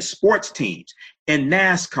being, sports teams in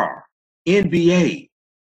NASCAR, NBA,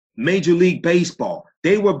 Major League Baseball,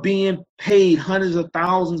 they were being paid hundreds of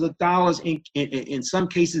thousands of dollars, in some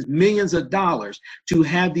cases millions of dollars, to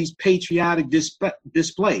have these patriotic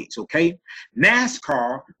displays, okay?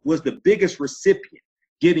 NASCAR was the biggest recipient,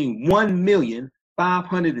 getting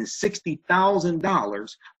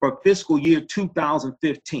 $1,560,000 for fiscal year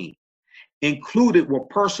 2015. Included were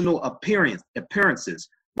personal appearances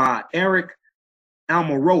by Eric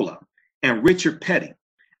Almirola and Richard Petty,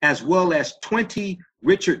 as well as 20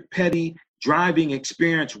 Richard Petty driving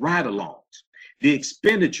experience ride-alongs. The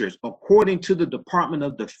expenditures, according to the Department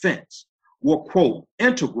of Defense, were, quote,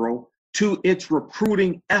 integral to its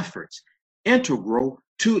recruiting efforts. Integral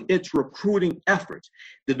to its recruiting efforts.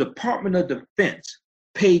 The Department of Defense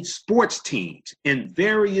paid sports teams in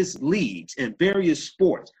various leagues and various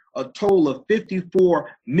sports a total of $54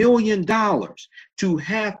 million to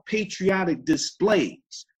have patriotic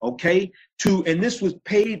displays, okay? And this was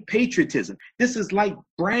paid patriotism. This is like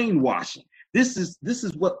brainwashing. This is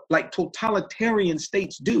what like totalitarian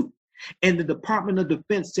states do. And the Department of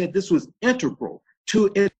Defense said this was integral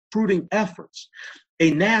to its recruiting efforts.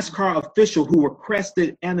 A NASCAR official who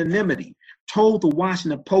requested anonymity told the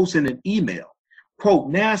Washington Post in an email,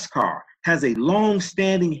 quote, NASCAR has a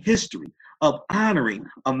long-standing history of honoring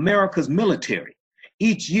America's military.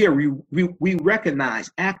 Each year, we recognize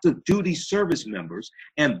active duty service members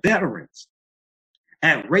and veterans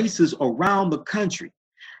at races around the country.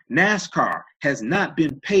 NASCAR has not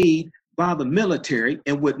been paid by the military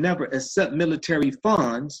and would never accept military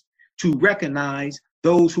funds to recognize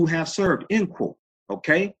those who have served, end quote,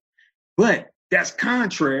 okay? But that's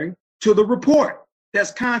contrary to the report.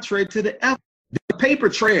 That's contrary to the paper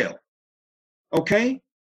trail, okay?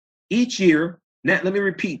 Each year, now let me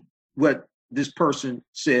repeat what this person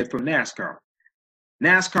said from NASCAR.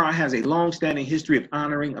 NASCAR has a long-standing history of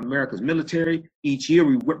honoring America's military. Each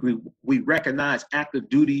year, we recognize active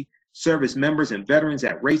duty service members and veterans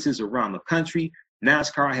at races around the country.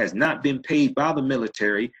 NASCAR has not been paid by the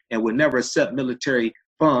military and will never accept military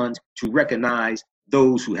funds to recognize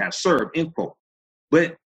those who have served, end quote.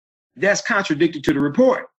 But that's contradicted to the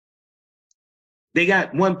report. They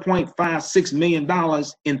got $1.56 million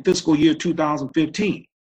in fiscal year 2015.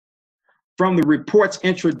 From the report's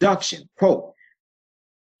introduction, quote,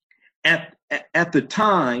 at the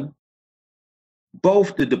time,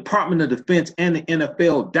 both the Department of Defense and the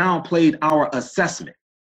NFL downplayed our assessment,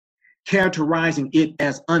 characterizing it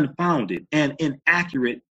as unfounded and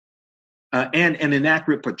inaccurate, and an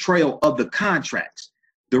inaccurate portrayal of the contracts,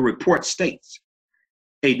 the report states.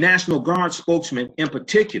 A National Guard spokesman in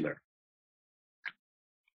particular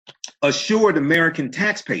assured American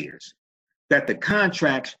taxpayers that the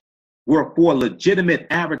contracts were for legitimate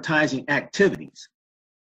advertising activities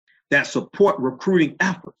that support recruiting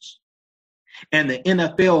efforts. And the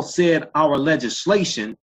NFL said our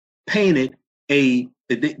legislation painted the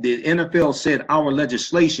NFL said our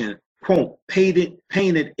legislation, quote,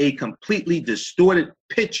 painted a completely distorted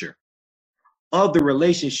picture of the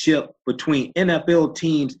relationship between NFL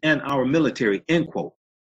teams and our military, end quote.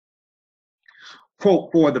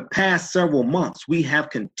 Quote, for the past several months, we have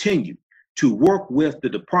continued to work with the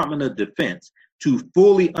Department of Defense to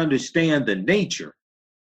fully understand the nature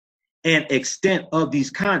and extent of these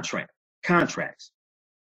contracts.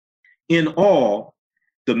 In all,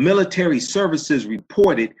 the military services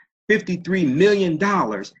reported $53 million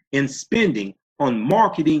in spending on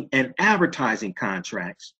marketing and advertising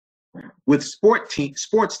contracts with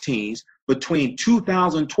sports teams between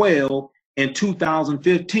 2012 and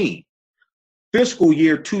 2015. Fiscal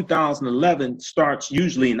year 2011 starts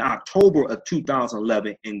usually in October of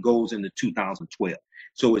 2011 and goes into 2012.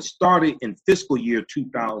 So it started in fiscal year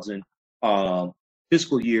 2000,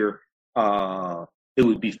 it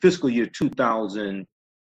would be fiscal year 2000,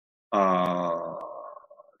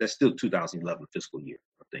 that's still 2011 fiscal year,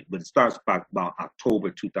 I think, but it starts by about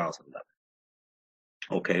October 2011.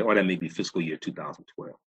 Okay, or that may be fiscal year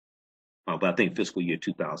 2012. but I think fiscal year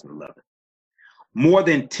 2011. More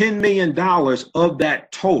than $10 million of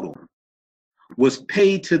that total was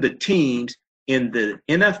paid to the teams in the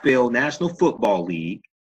NFL, National Football League,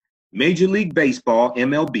 Major League Baseball,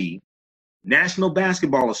 MLB, National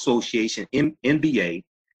Basketball Association, NBA,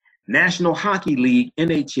 National Hockey League,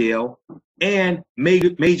 NHL, and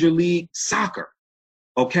Major League Soccer.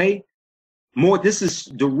 Okay? This is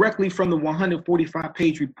directly from the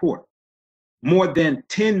 145-page report. More than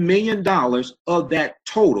 $10 million of that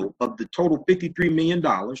total, of the total $53 million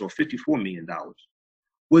or $54 million,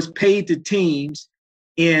 was paid to teams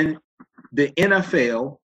in the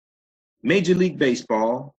NFL, Major League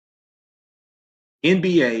Baseball,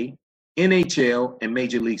 NBA, NHL, and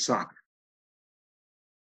Major League Soccer.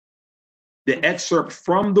 The excerpt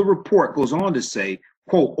from the report goes on to say,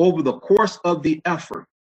 quote, over the course of the effort,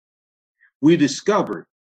 we discovered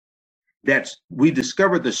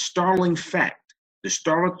the startling fact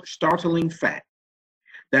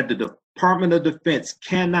that the Department of Defense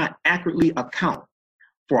cannot accurately account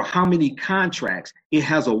for how many contracts it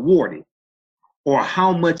has awarded or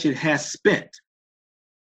how much it has spent.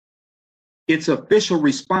 Its official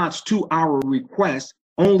response to our request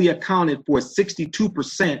only accounted for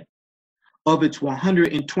 62% of its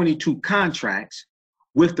 122 contracts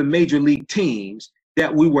with the major league teams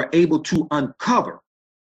that we were able to uncover,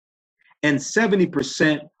 and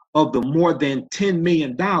 70% of the more than $10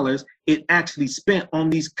 million it actually spent on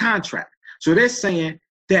these contracts. So they're saying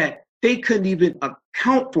that they couldn't even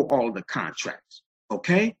account for all of the contracts,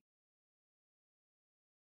 okay?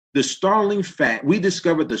 We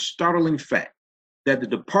discovered the startling fact that the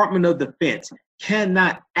Department of Defense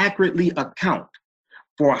cannot accurately account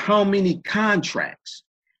for how many contracts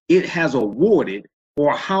it has awarded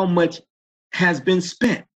or how much has been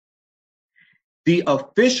spent. The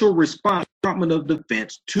official response of the Department of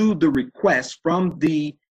Defense to the request from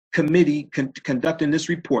the committee conducting this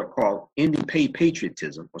report called Ending Paid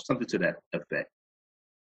Patriotism, or something to that effect,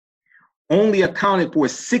 only accounted for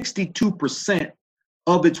 62%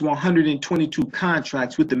 of its 122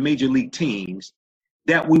 contracts with the major league teams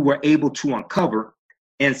that we were able to uncover,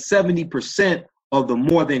 and 70% of the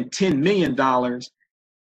more than $10 million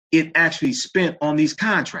it actually spent on these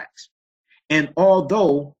contracts. And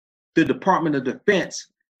although the Department of Defense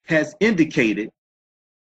has indicated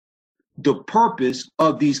the purpose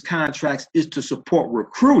of these contracts is to support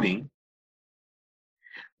recruiting,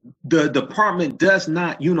 the department does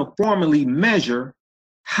not uniformly measure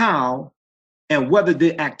how and whether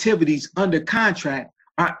the activities under contract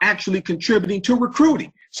are actually contributing to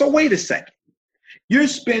recruiting. So wait a second. You're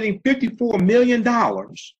spending $54 million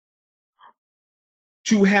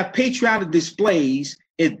to have patriotic displays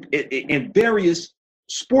in various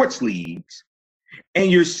sports leagues,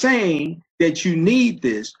 and you're saying that you need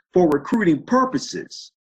this for recruiting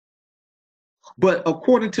purposes. But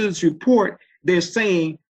according to this report, they're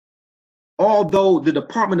saying, although the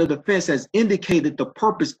Department of Defense has indicated the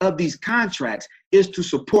purpose of these contracts is to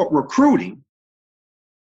support recruiting,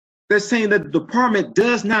 they're saying that the department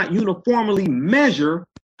does not uniformly measure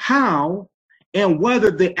how and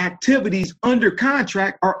whether the activities under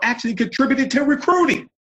contract are actually contributing to recruiting.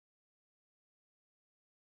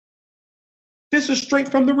 This is straight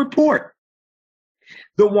from the report.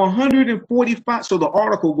 The 145, so the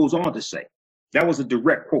article goes on to say, that was a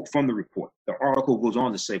direct quote from the report. The article goes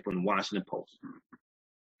on to say from the Washington Post,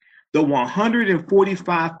 the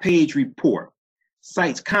 145-page report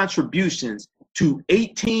cites contributions to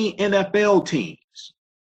 18 NFL teams,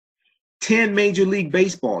 10 Major League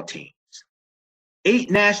Baseball teams, 8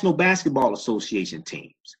 National Basketball Association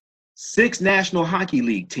teams, 6 National Hockey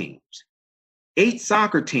League teams, 8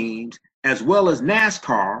 soccer teams, as well as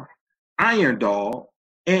NASCAR, Iron Dog,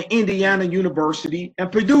 and Indiana University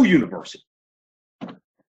and Purdue University.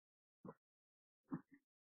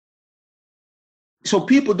 So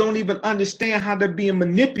people don't even understand how they're being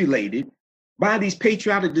manipulated by these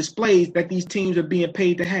patriotic displays that these teams are being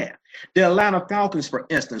paid to have. The Atlanta Falcons, for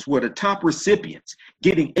instance, were the top recipients,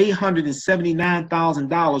 getting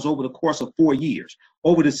 $879,000 over the course of 4 years.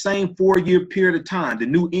 Over the same 4-year period of time, the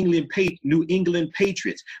New England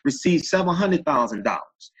Patriots received $700,000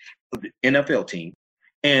 of the NFL team,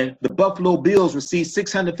 and the Buffalo Bills received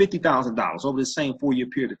 $650,000 over the same 4-year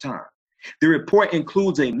period of time. The report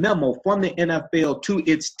includes a memo from the NFL to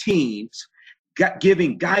its teams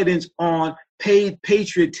giving guidance on paid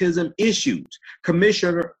patriotism issues.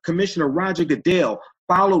 Commissioner Roger Goodell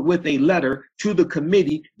followed with a letter to the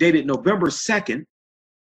committee dated November 2nd,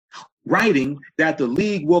 writing that the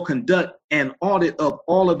league will conduct an audit of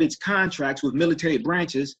all of its contracts with military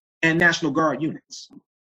branches and National Guard units.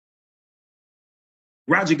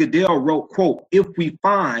 Roger Goodell wrote, quote, if we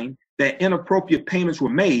find that inappropriate payments were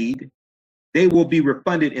made, they will be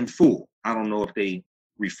refunded in full. I don't know if they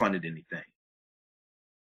refunded anything.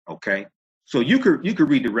 Okay, so you could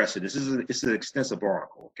read the rest of this. It's an extensive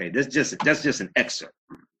article. Okay, that's just an excerpt.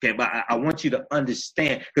 Okay, but I want you to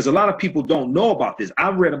understand, because a lot of people don't know about this. I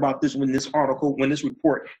read about this when this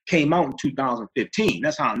report came out in 2015.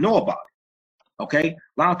 That's how I know about it. Okay, a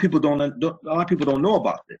lot of people don't know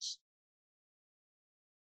about this.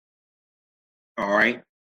 All right.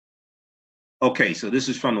 Okay, so this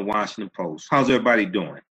is from the Washington Post. How's everybody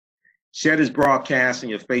doing? Share this broadcast on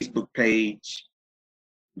your Facebook page.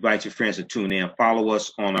 Invite your friends to tune in. Follow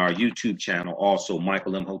us on our YouTube channel. Also,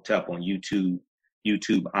 Michael M. Hotep on YouTube.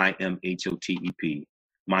 YouTube, IMHOTEP.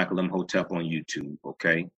 Michael M. Hotep on YouTube.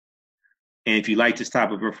 Okay. And if you like this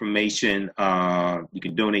type of information, you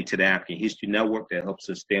can donate to the African History Network. That helps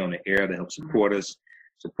us stay on the air. That helps support us.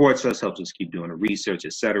 Supports us, helps us keep doing the research,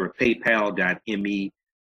 etc. PayPal.me/the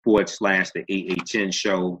AHN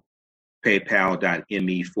show.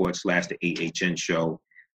 PayPal.me/the AHN show.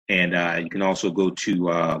 And you can also go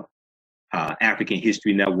to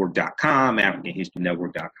AfricanHistoryNetwork.com,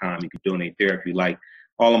 AfricanHistoryNetwork.com. You can donate there if you like.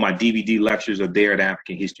 All of my DVD lectures are there at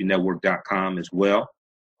AfricanHistoryNetwork.com as well.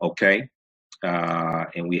 Okay.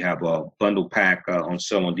 And we have a bundle pack on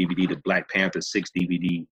sale on DVD, the Black Panther 6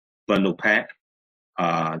 DVD bundle pack.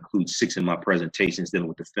 Includes 6 of my presentations dealing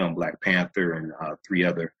with the film Black Panther and 3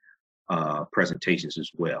 other presentations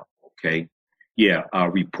as well. Okay. Yeah,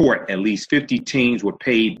 report at least 50 teams were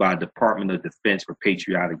paid by Department of Defense for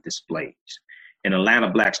patriotic displays. And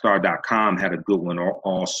AtlantaBlackStar.com had a good one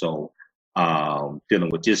also dealing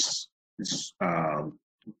with just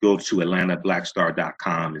go to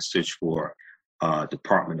AtlantaBlackStar.com and search for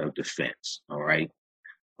Department of Defense. All right.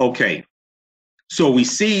 Okay. So we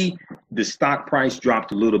see the stock price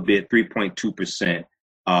dropped a little bit, 3.2%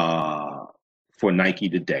 for Nike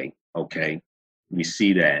today. Okay. We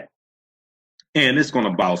see that. And it's going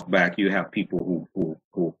to bounce back. You have people who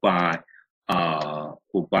buy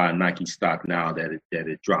Nike stock now that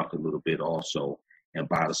it dropped a little bit also, and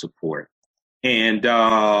buy the support. And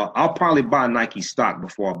I'll probably buy Nike stock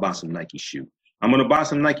before I buy some Nike shoes. I'm going to buy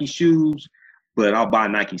some Nike shoes, but I'll buy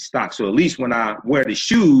Nike stock. So at least when I wear the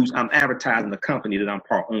shoes, I'm advertising the company that I'm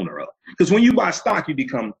part owner of. Because when you buy stock, you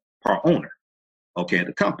become part owner, okay, of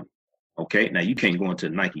the company. Okay, now you can't go into a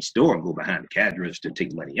Nike store and go behind the cash register to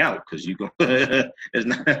take money out because you go. It's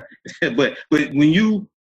not. But when you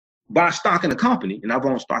buy stock in a company, and I've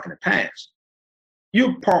owned stock in the past,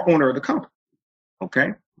 you're part owner of the company.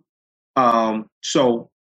 Okay,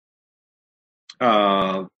 so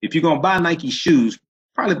if you're gonna buy Nike shoes,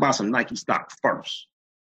 probably buy some Nike stock first.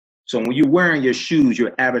 So when you're wearing your shoes,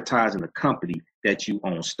 you're advertising the company that you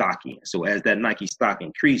own stock in. So as that Nike stock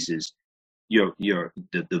increases,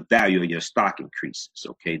 the value of your stock increases,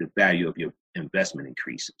 okay? The value of your investment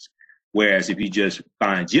increases. Whereas if you just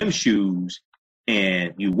buy gym shoes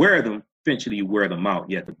and you wear them, eventually you wear them out,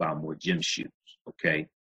 you have to buy more gym shoes, okay?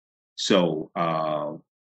 So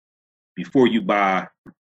before you buy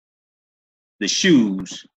the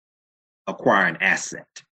shoes, acquire an asset,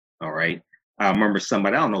 all right? I remember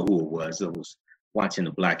somebody, I don't know who it was watching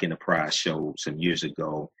the Black Enterprise show some years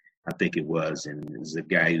ago, I think it was, and it was a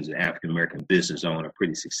guy who's an African-American business owner,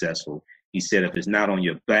 pretty successful. He said, if it's not on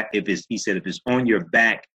your back, if it's on your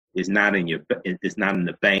back, it's not in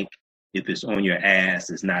the bank. If it's on your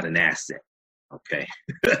ass, it's not an asset. Okay.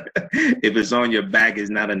 If it's on your back,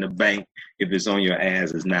 it's not in the bank. If it's on your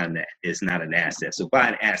ass, it's not an asset. So buy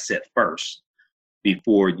an asset first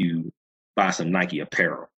before you buy some Nike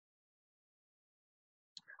apparel.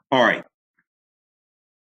 All right.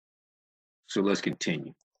 So let's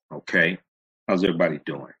continue. Okay. How's everybody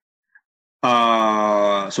doing?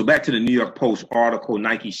 So back to the New York Post article,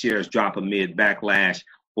 Nike shares drop amid backlash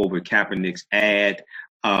over Kaepernick's ad.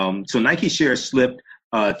 So Nike shares slipped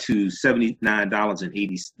to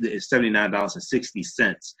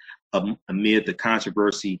 $79.60 amid the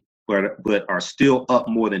controversy, but are still up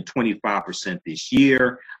more than 25% this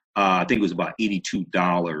year. I think it was about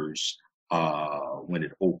 $82 when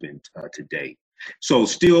it opened today. So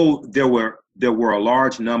still, there were a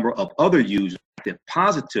large number of other users that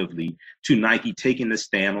positively to Nike taking a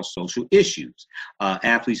stand on social issues.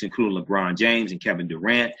 Athletes including LeBron James and Kevin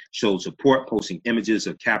Durant showed support, posting images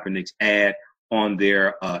of Kaepernick's ad on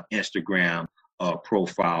their Instagram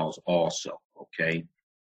profiles also. Okay.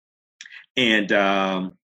 And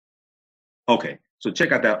okay, so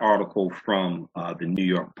check out that article from the New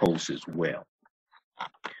York Post as well.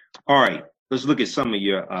 All right. Let's look at some of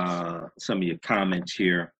your comments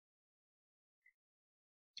here.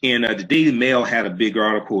 And the Daily Mail had a big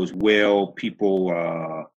article as well. People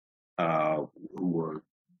who were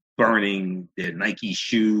burning their Nike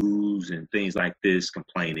shoes and things like this,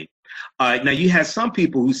 complaining. Now you had some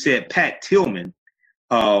people who said Pat Tillman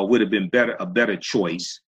would have been a better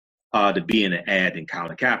choice to be in the ad than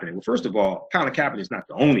Colin Kaepernick. Well, first of all, Colin Kaepernick is not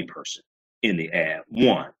the only person in the ad.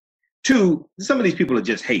 One. Two, some of these people are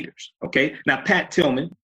just haters. Okay. Now Pat Tillman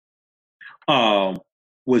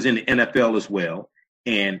was in the NFL as well,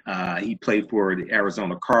 and he played for the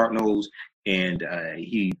Arizona Cardinals, and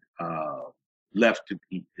he left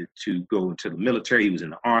to go into the military. He was in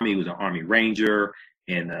the Army. He was an Army Ranger,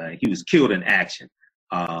 and he was killed in action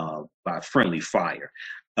by friendly fire.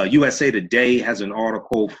 USA Today has an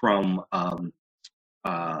article from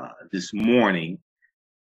this morning.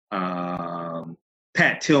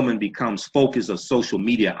 Pat Tillman becomes focus of social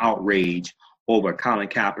media outrage over Colin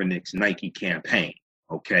Kaepernick's Nike campaign.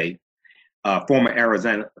 Okay, former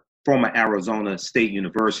Arizona State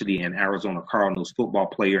University and Arizona Cardinals football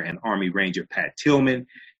player and Army Ranger Pat Tillman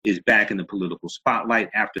is back in the political spotlight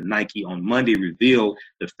after Nike on Monday revealed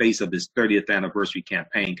the face of his 30th anniversary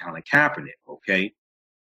campaign, Colin Kaepernick. Okay,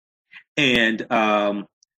 and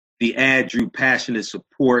the ad drew passionate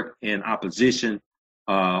support and opposition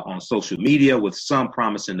on social media, with some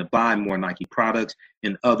promising to buy more Nike products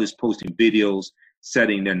and others posting videos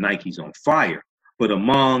setting their Nikes on fire. But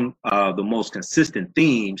among the most consistent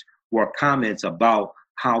themes were comments about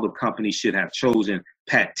how the company should have chosen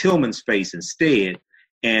Pat Tillman's face instead,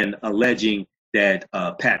 and alleging that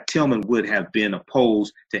Pat Tillman would have been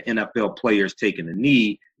opposed to NFL players taking a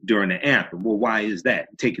knee during the anthem. Well, why is that?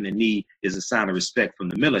 Taking a knee is a sign of respect from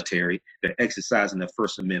the military. They're exercising their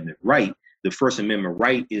First Amendment right. The First Amendment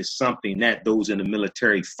right is something that those in the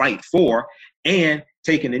military fight for, and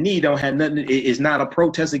taking a knee don't have nothing. It's not a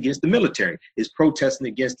protest against the military. It's protesting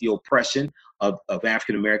against the oppression of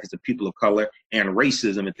African Americans, the people of color, and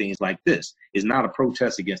racism and things like this. It's not a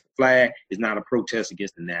protest against the flag. It's not a protest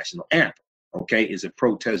against the national anthem. Okay, it's a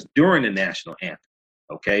protest during the national anthem.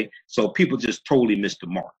 Okay, so people just totally missed the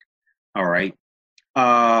mark. All right.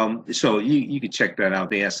 So you can check that out.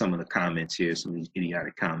 They have some of the comments here, some of these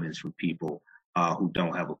idiotic comments from people who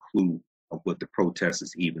don't have a clue of what the protest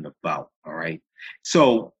is even about. All right.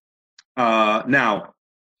 So now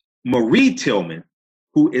Marie Tillman,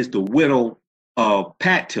 who is the widow of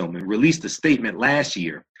Pat Tillman, released a statement last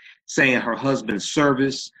year saying her husband's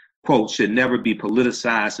service, quote, should never be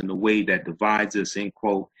politicized in a way that divides us, end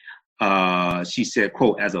quote. She said,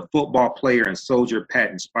 quote, as a football player and soldier, Pat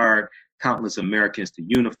inspired countless Americans to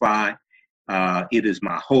unify. It is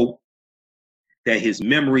my hope that his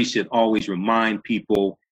memory should always remind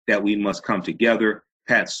people that we must come together.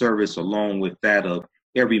 Pat's service, along with that of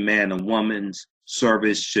every man and woman's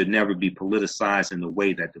service, should never be politicized in the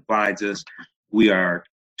way that divides us. We are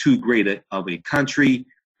too great of a country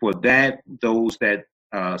for that. Those that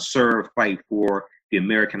serve, fight for the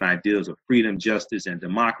American ideals of freedom, justice, and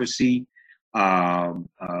democracy. They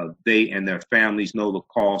and their families know the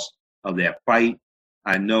cost of that fight.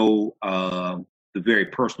 I know the very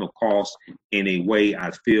personal cost in a way I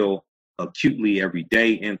feel acutely every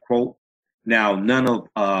day, end quote. Now, none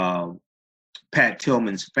of Pat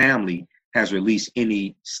Tillman's family has released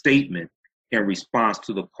any statement in response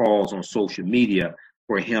to the calls on social media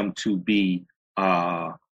for him to be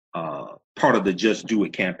part of the Just Do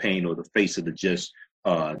It campaign or the face of the Just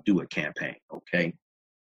Do It campaign, okay?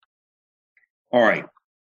 All right.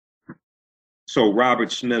 So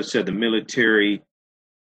Robert Smith said the military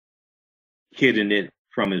hidden it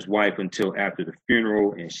from his wife until after the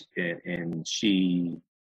funeral, and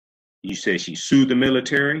you said she sued the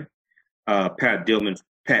military. Pat Tillman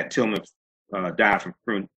died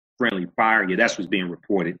from friendly fire. Yeah, that's what's being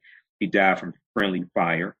reported. He died from friendly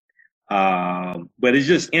fire. But it's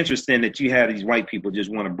just interesting that you have these white people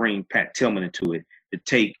just want to bring Pat Tillman into it to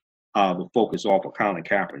take the focus off of Colin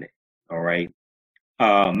Kaepernick. All right.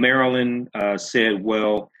 Maryland said,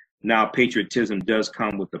 well, now patriotism does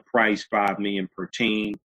come with the price, $5 million per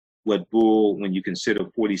team. What bull when you consider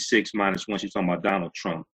 46 minus one? She's talking about Donald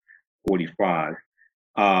Trump, 45.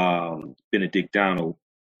 Benedict Donald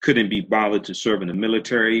couldn't be bothered to serve in the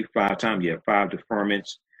military 5 times. Yeah, 5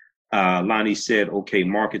 deferments. Lonnie said, okay,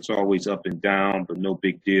 market's always up and down, but no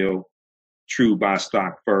big deal. True, buy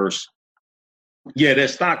stock first. Yeah,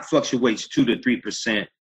 that stock fluctuates 2 to 3%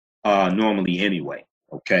 normally anyway.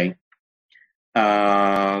 Okay.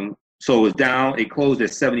 So it's down. It closed at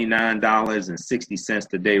 $79.60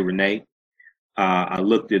 today, Renee. I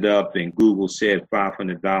looked it up, and Google said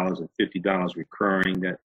 $500 and $50 recurring.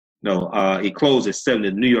 It closed at $70.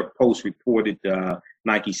 The New York Post reported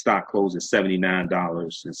Nike stock closed at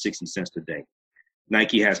 $79.60 today.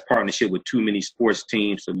 Nike has partnership with too many sports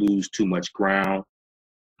teams to lose too much ground.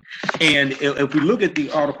 And if we look at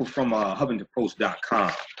the article from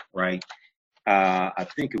HuffingtonPost.com, right? I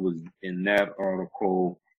think it was in that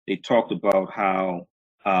article they talked about how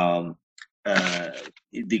the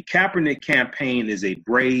Kaepernick campaign is a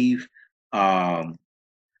brave, the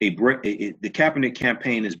Kaepernick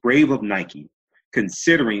campaign is brave of Nike,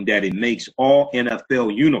 considering that it makes all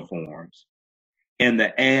NFL uniforms, and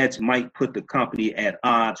the ads might put the company at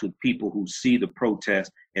odds with people who see the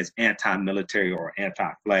protest as anti-military or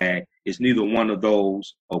anti-flag. It's neither one of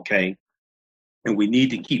those, okay? And we need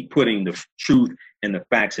to keep putting the truth and the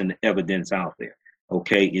facts and the evidence out there,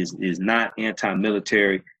 okay? Is not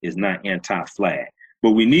anti-military, is not anti-flag.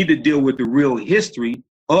 But we need to deal with the real history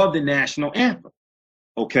of the national anthem,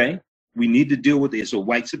 okay? We need to deal with it. It's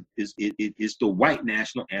the white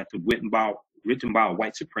national anthem written by a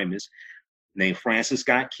white supremacist named Francis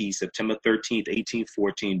Scott Key, September 13th,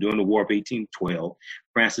 1814, during the War of 1812.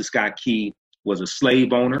 Francis Scott Key was a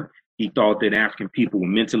slave owner. He thought that African people were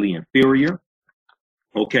mentally inferior,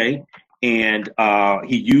 okay? And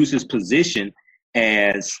he used his position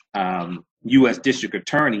as U.S. District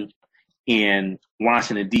Attorney in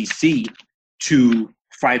Washington, D.C. to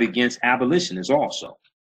fight against abolitionists also,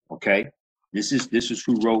 okay? This is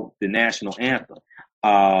who wrote the national anthem.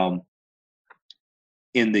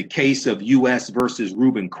 In the case of U.S. versus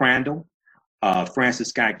Reuben Crandall, Francis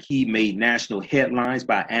Scott Key made national headlines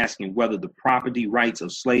by asking whether the property rights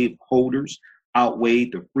of slave holders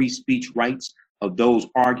outweighed the free speech rights of those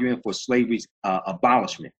arguing for slavery's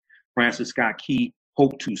abolishment. Francis Scott Key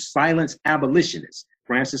hoped to silence abolitionists.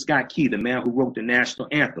 Francis Scott Key, the man who wrote the national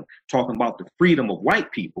anthem, talking about the freedom of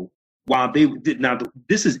white people, while they did. Now,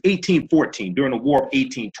 this is 1814, during the War of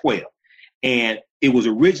 1812. And it was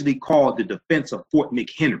originally called the Defense of Fort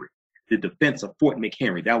McHenry. The Defense of Fort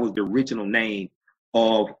McHenry. That was the original name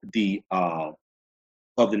of the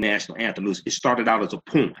national anthem. It started out as a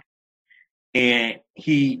poem. And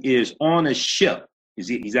he is on a ship.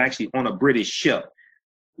 He's actually on a British ship,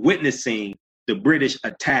 witnessing the British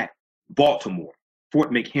attack Baltimore,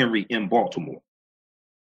 Fort McHenry in Baltimore.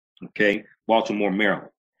 Okay, Baltimore, Maryland.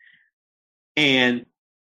 And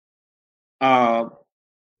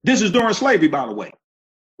this is during slavery, by the way,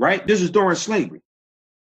 right? This is during slavery.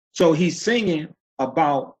 So he's singing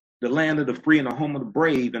about the land of the free and the home of the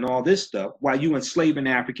brave and all this stuff while you enslaving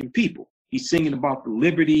African people. He's singing about the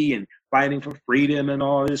liberty and fighting for freedom and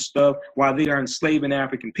all this stuff while they are enslaving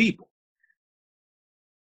African people.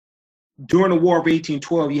 During the War of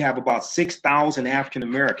 1812, you have about 6,000 African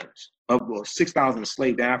Americans, 6,000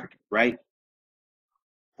 enslaved Africans, right?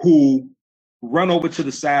 Who run over to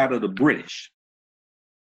the side of the British.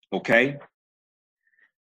 Okay?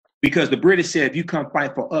 Because the British said, if you come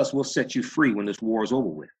fight for us, we'll set you free when this war is over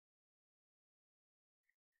with.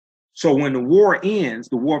 So when the war ends,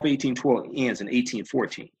 the War of 1812 ends in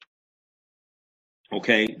 1814.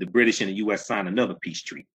 Okay? The British and the U.S. signed another peace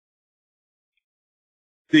treaty.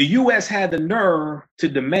 The U.S. had the nerve to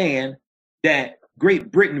demand that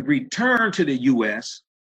Great Britain return to the U.S.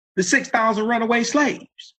 the 6,000 runaway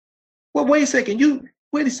slaves. Well, wait a second,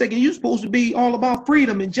 you're supposed to be all about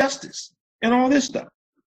freedom and justice and all this stuff.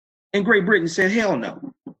 And Great Britain said, hell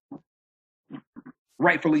no.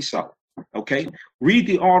 Rightfully so. Okay. Read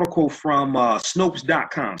the article from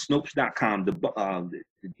Snopes.com. Snopes.com,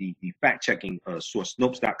 the fact-checking source,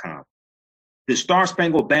 Snopes.com. The Star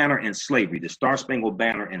Spangled Banner and Slavery. The Star Spangled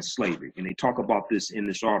Banner and Slavery. And they talk about this in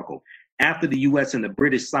this article. After the U.S. and the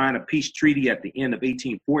British signed a peace treaty at the end of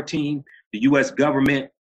 1814, the U.S. government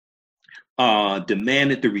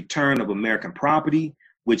demanded the return of American property,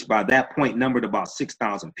 which by that point numbered about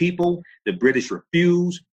 6,000 people. The British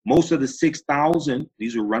refused. Most of the 6,000,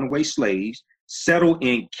 these are runaway slaves, settled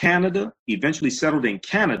in Canada, eventually settled in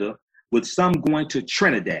Canada, with some going to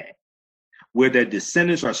Trinidad, where their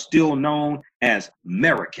descendants are still known as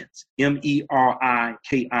Americans, Merikins.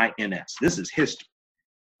 This is history,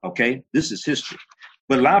 okay? This is history.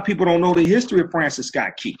 But a lot of people don't know the history of Francis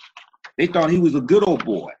Scott Key. They thought he was a good old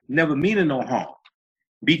boy, never meaning no harm.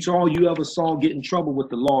 Beats all you ever saw get in trouble with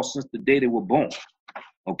the law since the day they were born.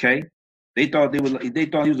 Okay? They thought he was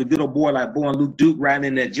a good old boy like Boy and Luke Duke riding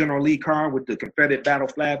in that General Lee car with the Confederate battle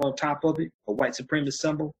flag on top of it, a white supremacist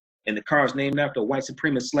symbol, and the car is named after a white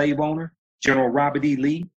supremacist slave owner, General Robert E.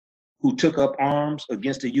 Lee, who took up arms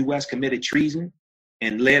against the U.S., committed treason,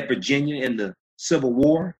 and led Virginia in the Civil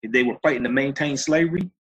War. They were fighting to maintain slavery.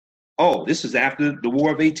 Oh, this is after the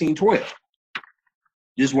War of 1812.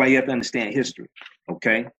 This is why you have to understand history,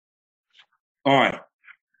 okay? All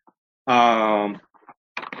right.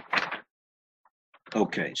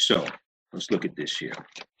 Okay, so let's look at this here.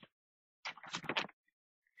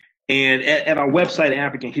 And at our website,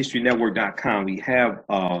 AfricanHistoryNetwork.com, we have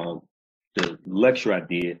the lecture I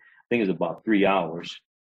did. I think it's about 3 hours.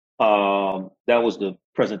 That was the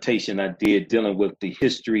presentation I did dealing with the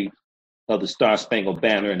history of the Star Spangled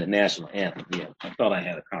Banner and the national anthem. Yeah, I thought I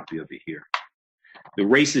had a copy of it here. The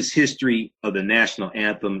racist history of the national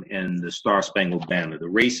anthem and the Star Spangled Banner. The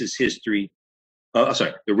racist history,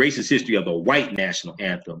 the racist history of the white national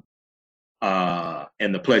anthem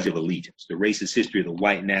and the Pledge of Allegiance. The racist history of the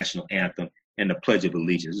white national anthem and the Pledge of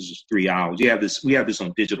Allegiance. This is 3 hours. We have this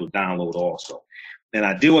on digital download also. And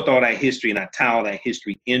I deal with all that history, and I tie all that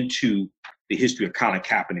history into the history of Colin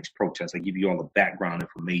Kaepernick's protest. I give you all the background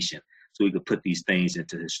information so we can put these things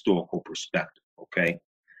into historical perspective, okay?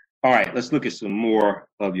 All right, let's look at some more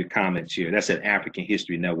of your comments here. That's at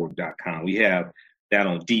AfricanHistoryNetwork.com. We have that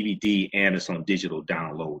on DVD, and it's on digital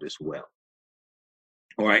download as well.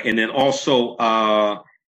 All right, and then also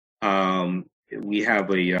we have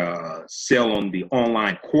a sale on the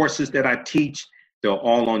online courses that I teach. They're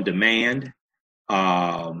all on demand.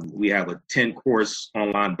 We have a 10-course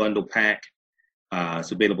online bundle pack.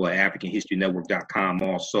 It's available at AfricanHistoryNetwork.com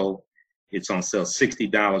also. It's on sale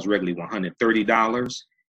 $60, regularly $130.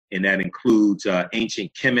 And that includes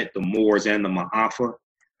ancient Kemet, the Moors, and the Ma'afa,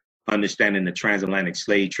 understanding the transatlantic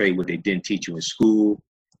slave trade, what they didn't teach you in school.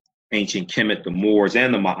 Ancient Kemet, the Moors,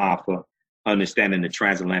 and the Ma'afa, understanding the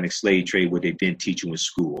transatlantic slave trade, what they didn't teach you in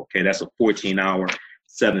school. Okay, that's a 14-hour,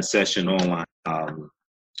 7-session online.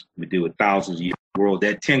 We deal with thousands of years of the world.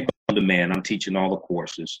 That 10 on demand, I'm teaching all the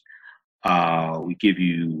courses. We give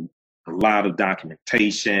you a lot of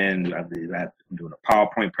documentation. I'm doing a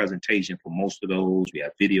PowerPoint presentation for most of those. We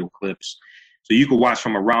have video clips. So you can watch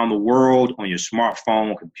from around the world on your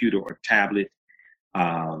smartphone, computer, or tablet.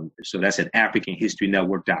 So that's at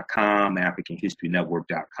AfricanHistoryNetwork.com,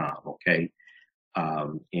 AfricanHistoryNetwork.com, okay?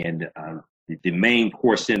 The main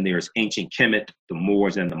course in there is Ancient Kemet, the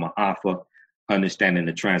Moors, and the Ma'afa, understanding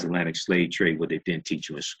the transatlantic slave trade, what they didn't teach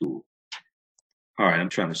you in school. All right, I'm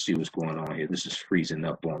trying to see what's going on here. This is freezing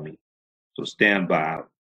up on me. So stand by.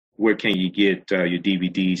 Where can you get your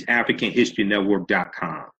DVDs?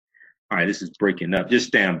 AfricanHistoryNetwork.com. All right, this is breaking up. Just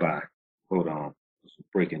stand by. Hold on. This is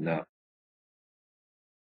breaking up.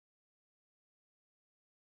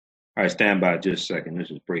 All right, stand by just a second.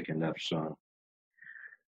 This is breaking up, son.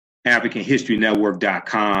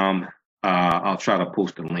 AfricanHistoryNetwork.com. I'll try to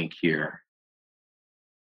post a link here.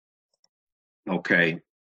 Okay.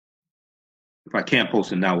 If I can't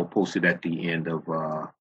post it now, we'll post it at the end of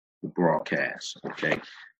the broadcast. Okay.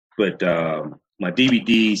 But my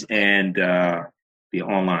DVDs and the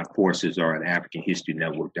online courses are at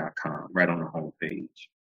AfricanHistoryNetwork.com, right on the homepage.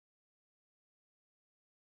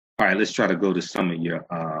 All right, let's try to go to some of your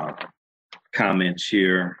comments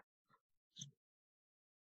here.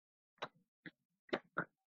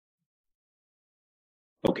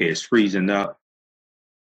 Okay, it's freezing up.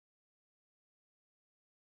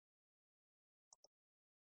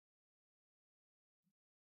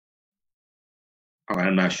 All right,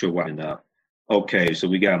 I'm not sure why enough. Okay, so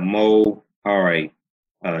we got Mo. All right,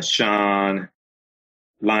 Sean.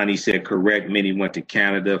 Lonnie said correct. Many went to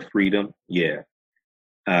Canada. Freedom. Yeah.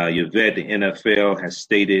 Yvette, the NFL has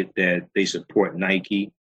stated that they support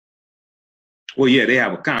Nike. Well, yeah, they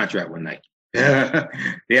have a contract with Nike.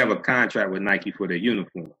 They have a contract with Nike for their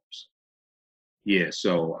uniforms. Yeah,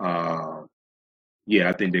 so yeah,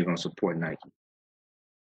 I think they're gonna support Nike.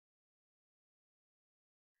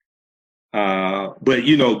 But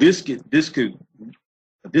you know, this could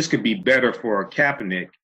be better for Kaepernick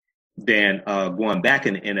than going back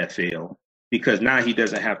in the NFL, because now he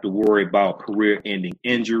doesn't have to worry about career-ending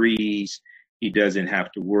injuries. He doesn't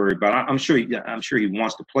have to worry about. I'm sure he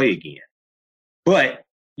wants to play again, but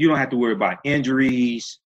you don't have to worry about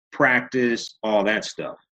injuries, practice, all that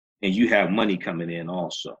stuff, and you have money coming in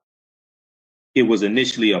also. It was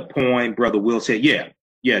initially a poem. Brother Will said, yeah.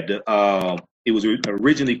 It was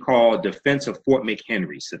originally called Defense of Fort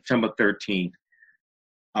McHenry, September 13th,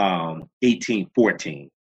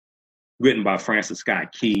 1814, written by Francis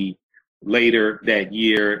Scott Key. Later that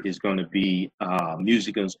year is going to be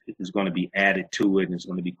music is going to be added to it, and it's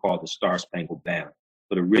going to be called the Star Spangled Banner.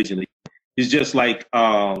 But originally, it's just like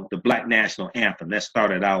the Black National Anthem that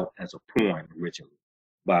started out as a poem originally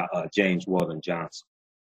by James Weldon Johnson.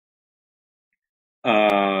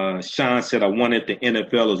 Sean said, I wonder if the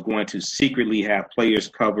NFL is going to secretly have players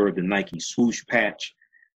cover the Nike swoosh patch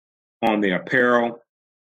on their apparel.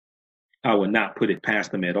 I would not put it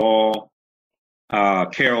past them at all.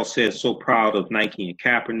 Carol said, so proud of Nike and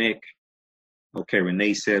Kaepernick. Okay,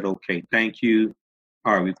 Renee said, okay, thank you.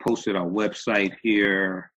 All right, we posted our website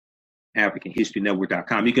here,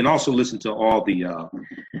 AfricanHistoryNetwork.com. You can also listen to all the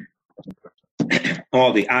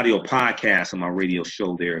all the audio podcasts on my radio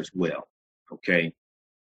show there as well. Okay.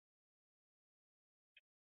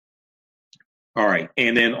 All right.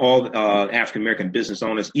 And then all African-American business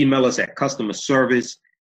owners, email us at customer service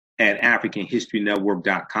at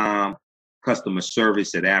africanhistorynetwork.com, customer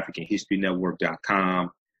service at africanhistorynetwork.com,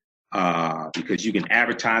 because you can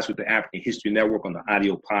advertise with the African History Network on the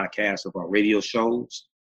audio podcast of our radio shows.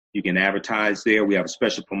 You can advertise there. We have a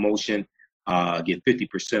special promotion. Get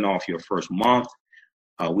 50% off your first month.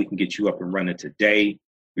 We can get you up and running today.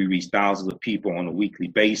 We reach thousands of people on a weekly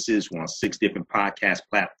basis. We're on 6 different podcast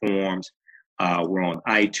platforms. We're on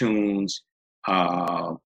iTunes,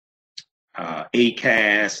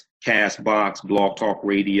 Acast, Castbox, Blog Talk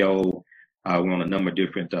Radio. We're on a number of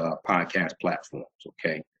different podcast platforms,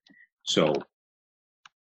 okay? So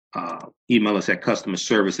email us at customer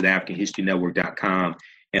service at africanhistorynetwork.com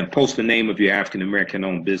and post the name of your African-American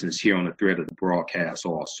owned business here on the thread of the broadcast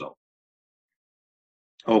also.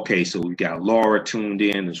 Okay, so we got Laura tuned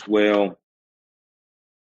in as well.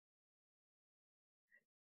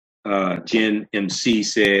 Jen MC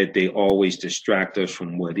said they always distract us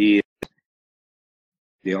from what is.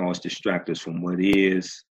 They always distract us from what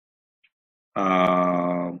is.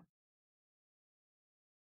 Joe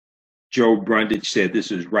Brundage said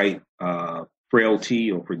this is right.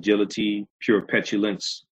 Frailty or fragility, pure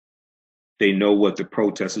petulance. They know what the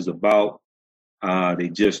protest is about. They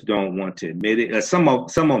just don't want to admit it. Some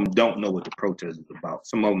of them don't know what the protest is about.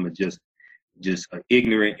 Some of them are just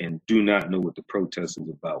ignorant and do not know what the protest is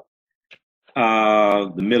about.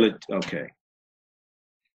 Okay.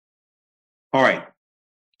 All right.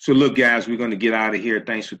 So look, guys, we're going to get out of here.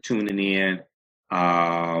 Thanks for tuning in.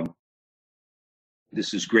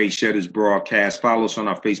 This is Great Share this broadcast. Follow us on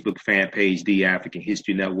our Facebook fan page, The African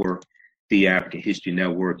History Network. The African History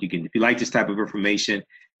Network. You can, if you like this type of information,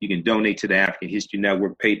 you can donate to the African History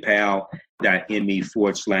Network,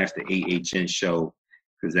 paypal.me/the AHN show,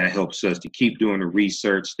 because that helps us to keep doing the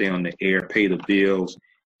research, stay on the air, pay the bills,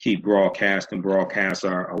 keep broadcast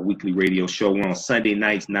our weekly radio show. We're on Sunday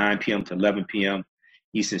nights, 9 p.m. to 11 p.m.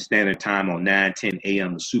 Eastern Standard Time on 9:10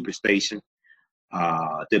 a.m. the Superstation,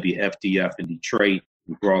 WFDF in Detroit.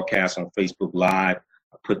 We broadcast on Facebook Live.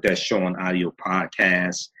 I put that show on audio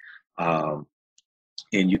podcasts.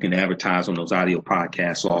 And you can advertise on those audio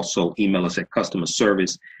podcasts. Also, email us at customer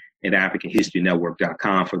service at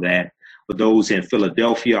africanhistorynetwork.com for that. For those in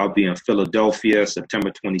Philadelphia, I'll be in Philadelphia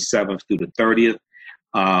September 27th through the 30th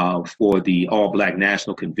for the All Black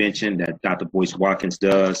National Convention that Dr. Boyce Watkins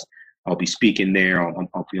does. I'll be speaking there.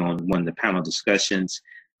 I'll be on one of the panel discussions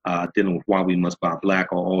dealing with why we must buy black.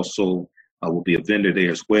 I'll also will be a vendor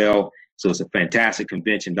there as well. So it's a fantastic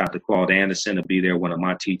convention. Dr. Claude Anderson will be there, one of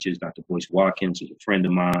my teachers. Dr. Boyce Watkins is a friend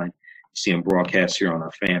of mine. You see him broadcast here on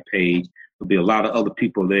our fan page. There'll be a lot of other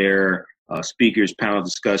people there, speakers, panel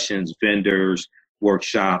discussions, vendors,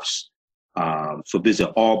 workshops. So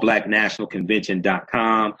visit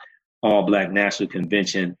allblacknationalconvention.com,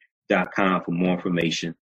 allblacknationalconvention.com for more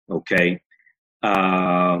information. Okay.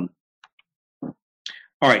 All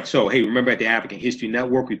right. So, hey, remember at the African History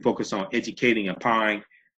Network, we focus on educating, empowering,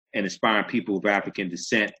 and inspiring people of African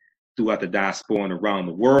descent throughout the diaspora and around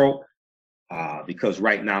the world. Because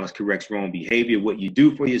right knowledge corrects wrong behavior. What you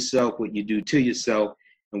do for yourself, what you do to yourself,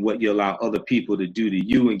 and what you allow other people to do to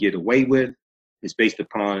you and get away with is based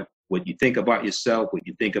upon what you think about yourself. What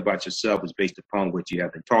you think about yourself is based upon what you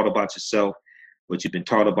have been taught about yourself. What you've been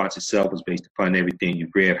taught about yourself is based upon everything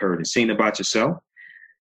you've read, heard, and seen about yourself.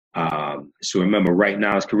 So remember, right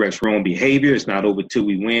knowledge corrects wrong behavior. It's not over till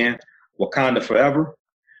we win. Wakanda forever.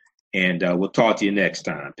 And we'll talk to you next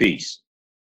time. Peace.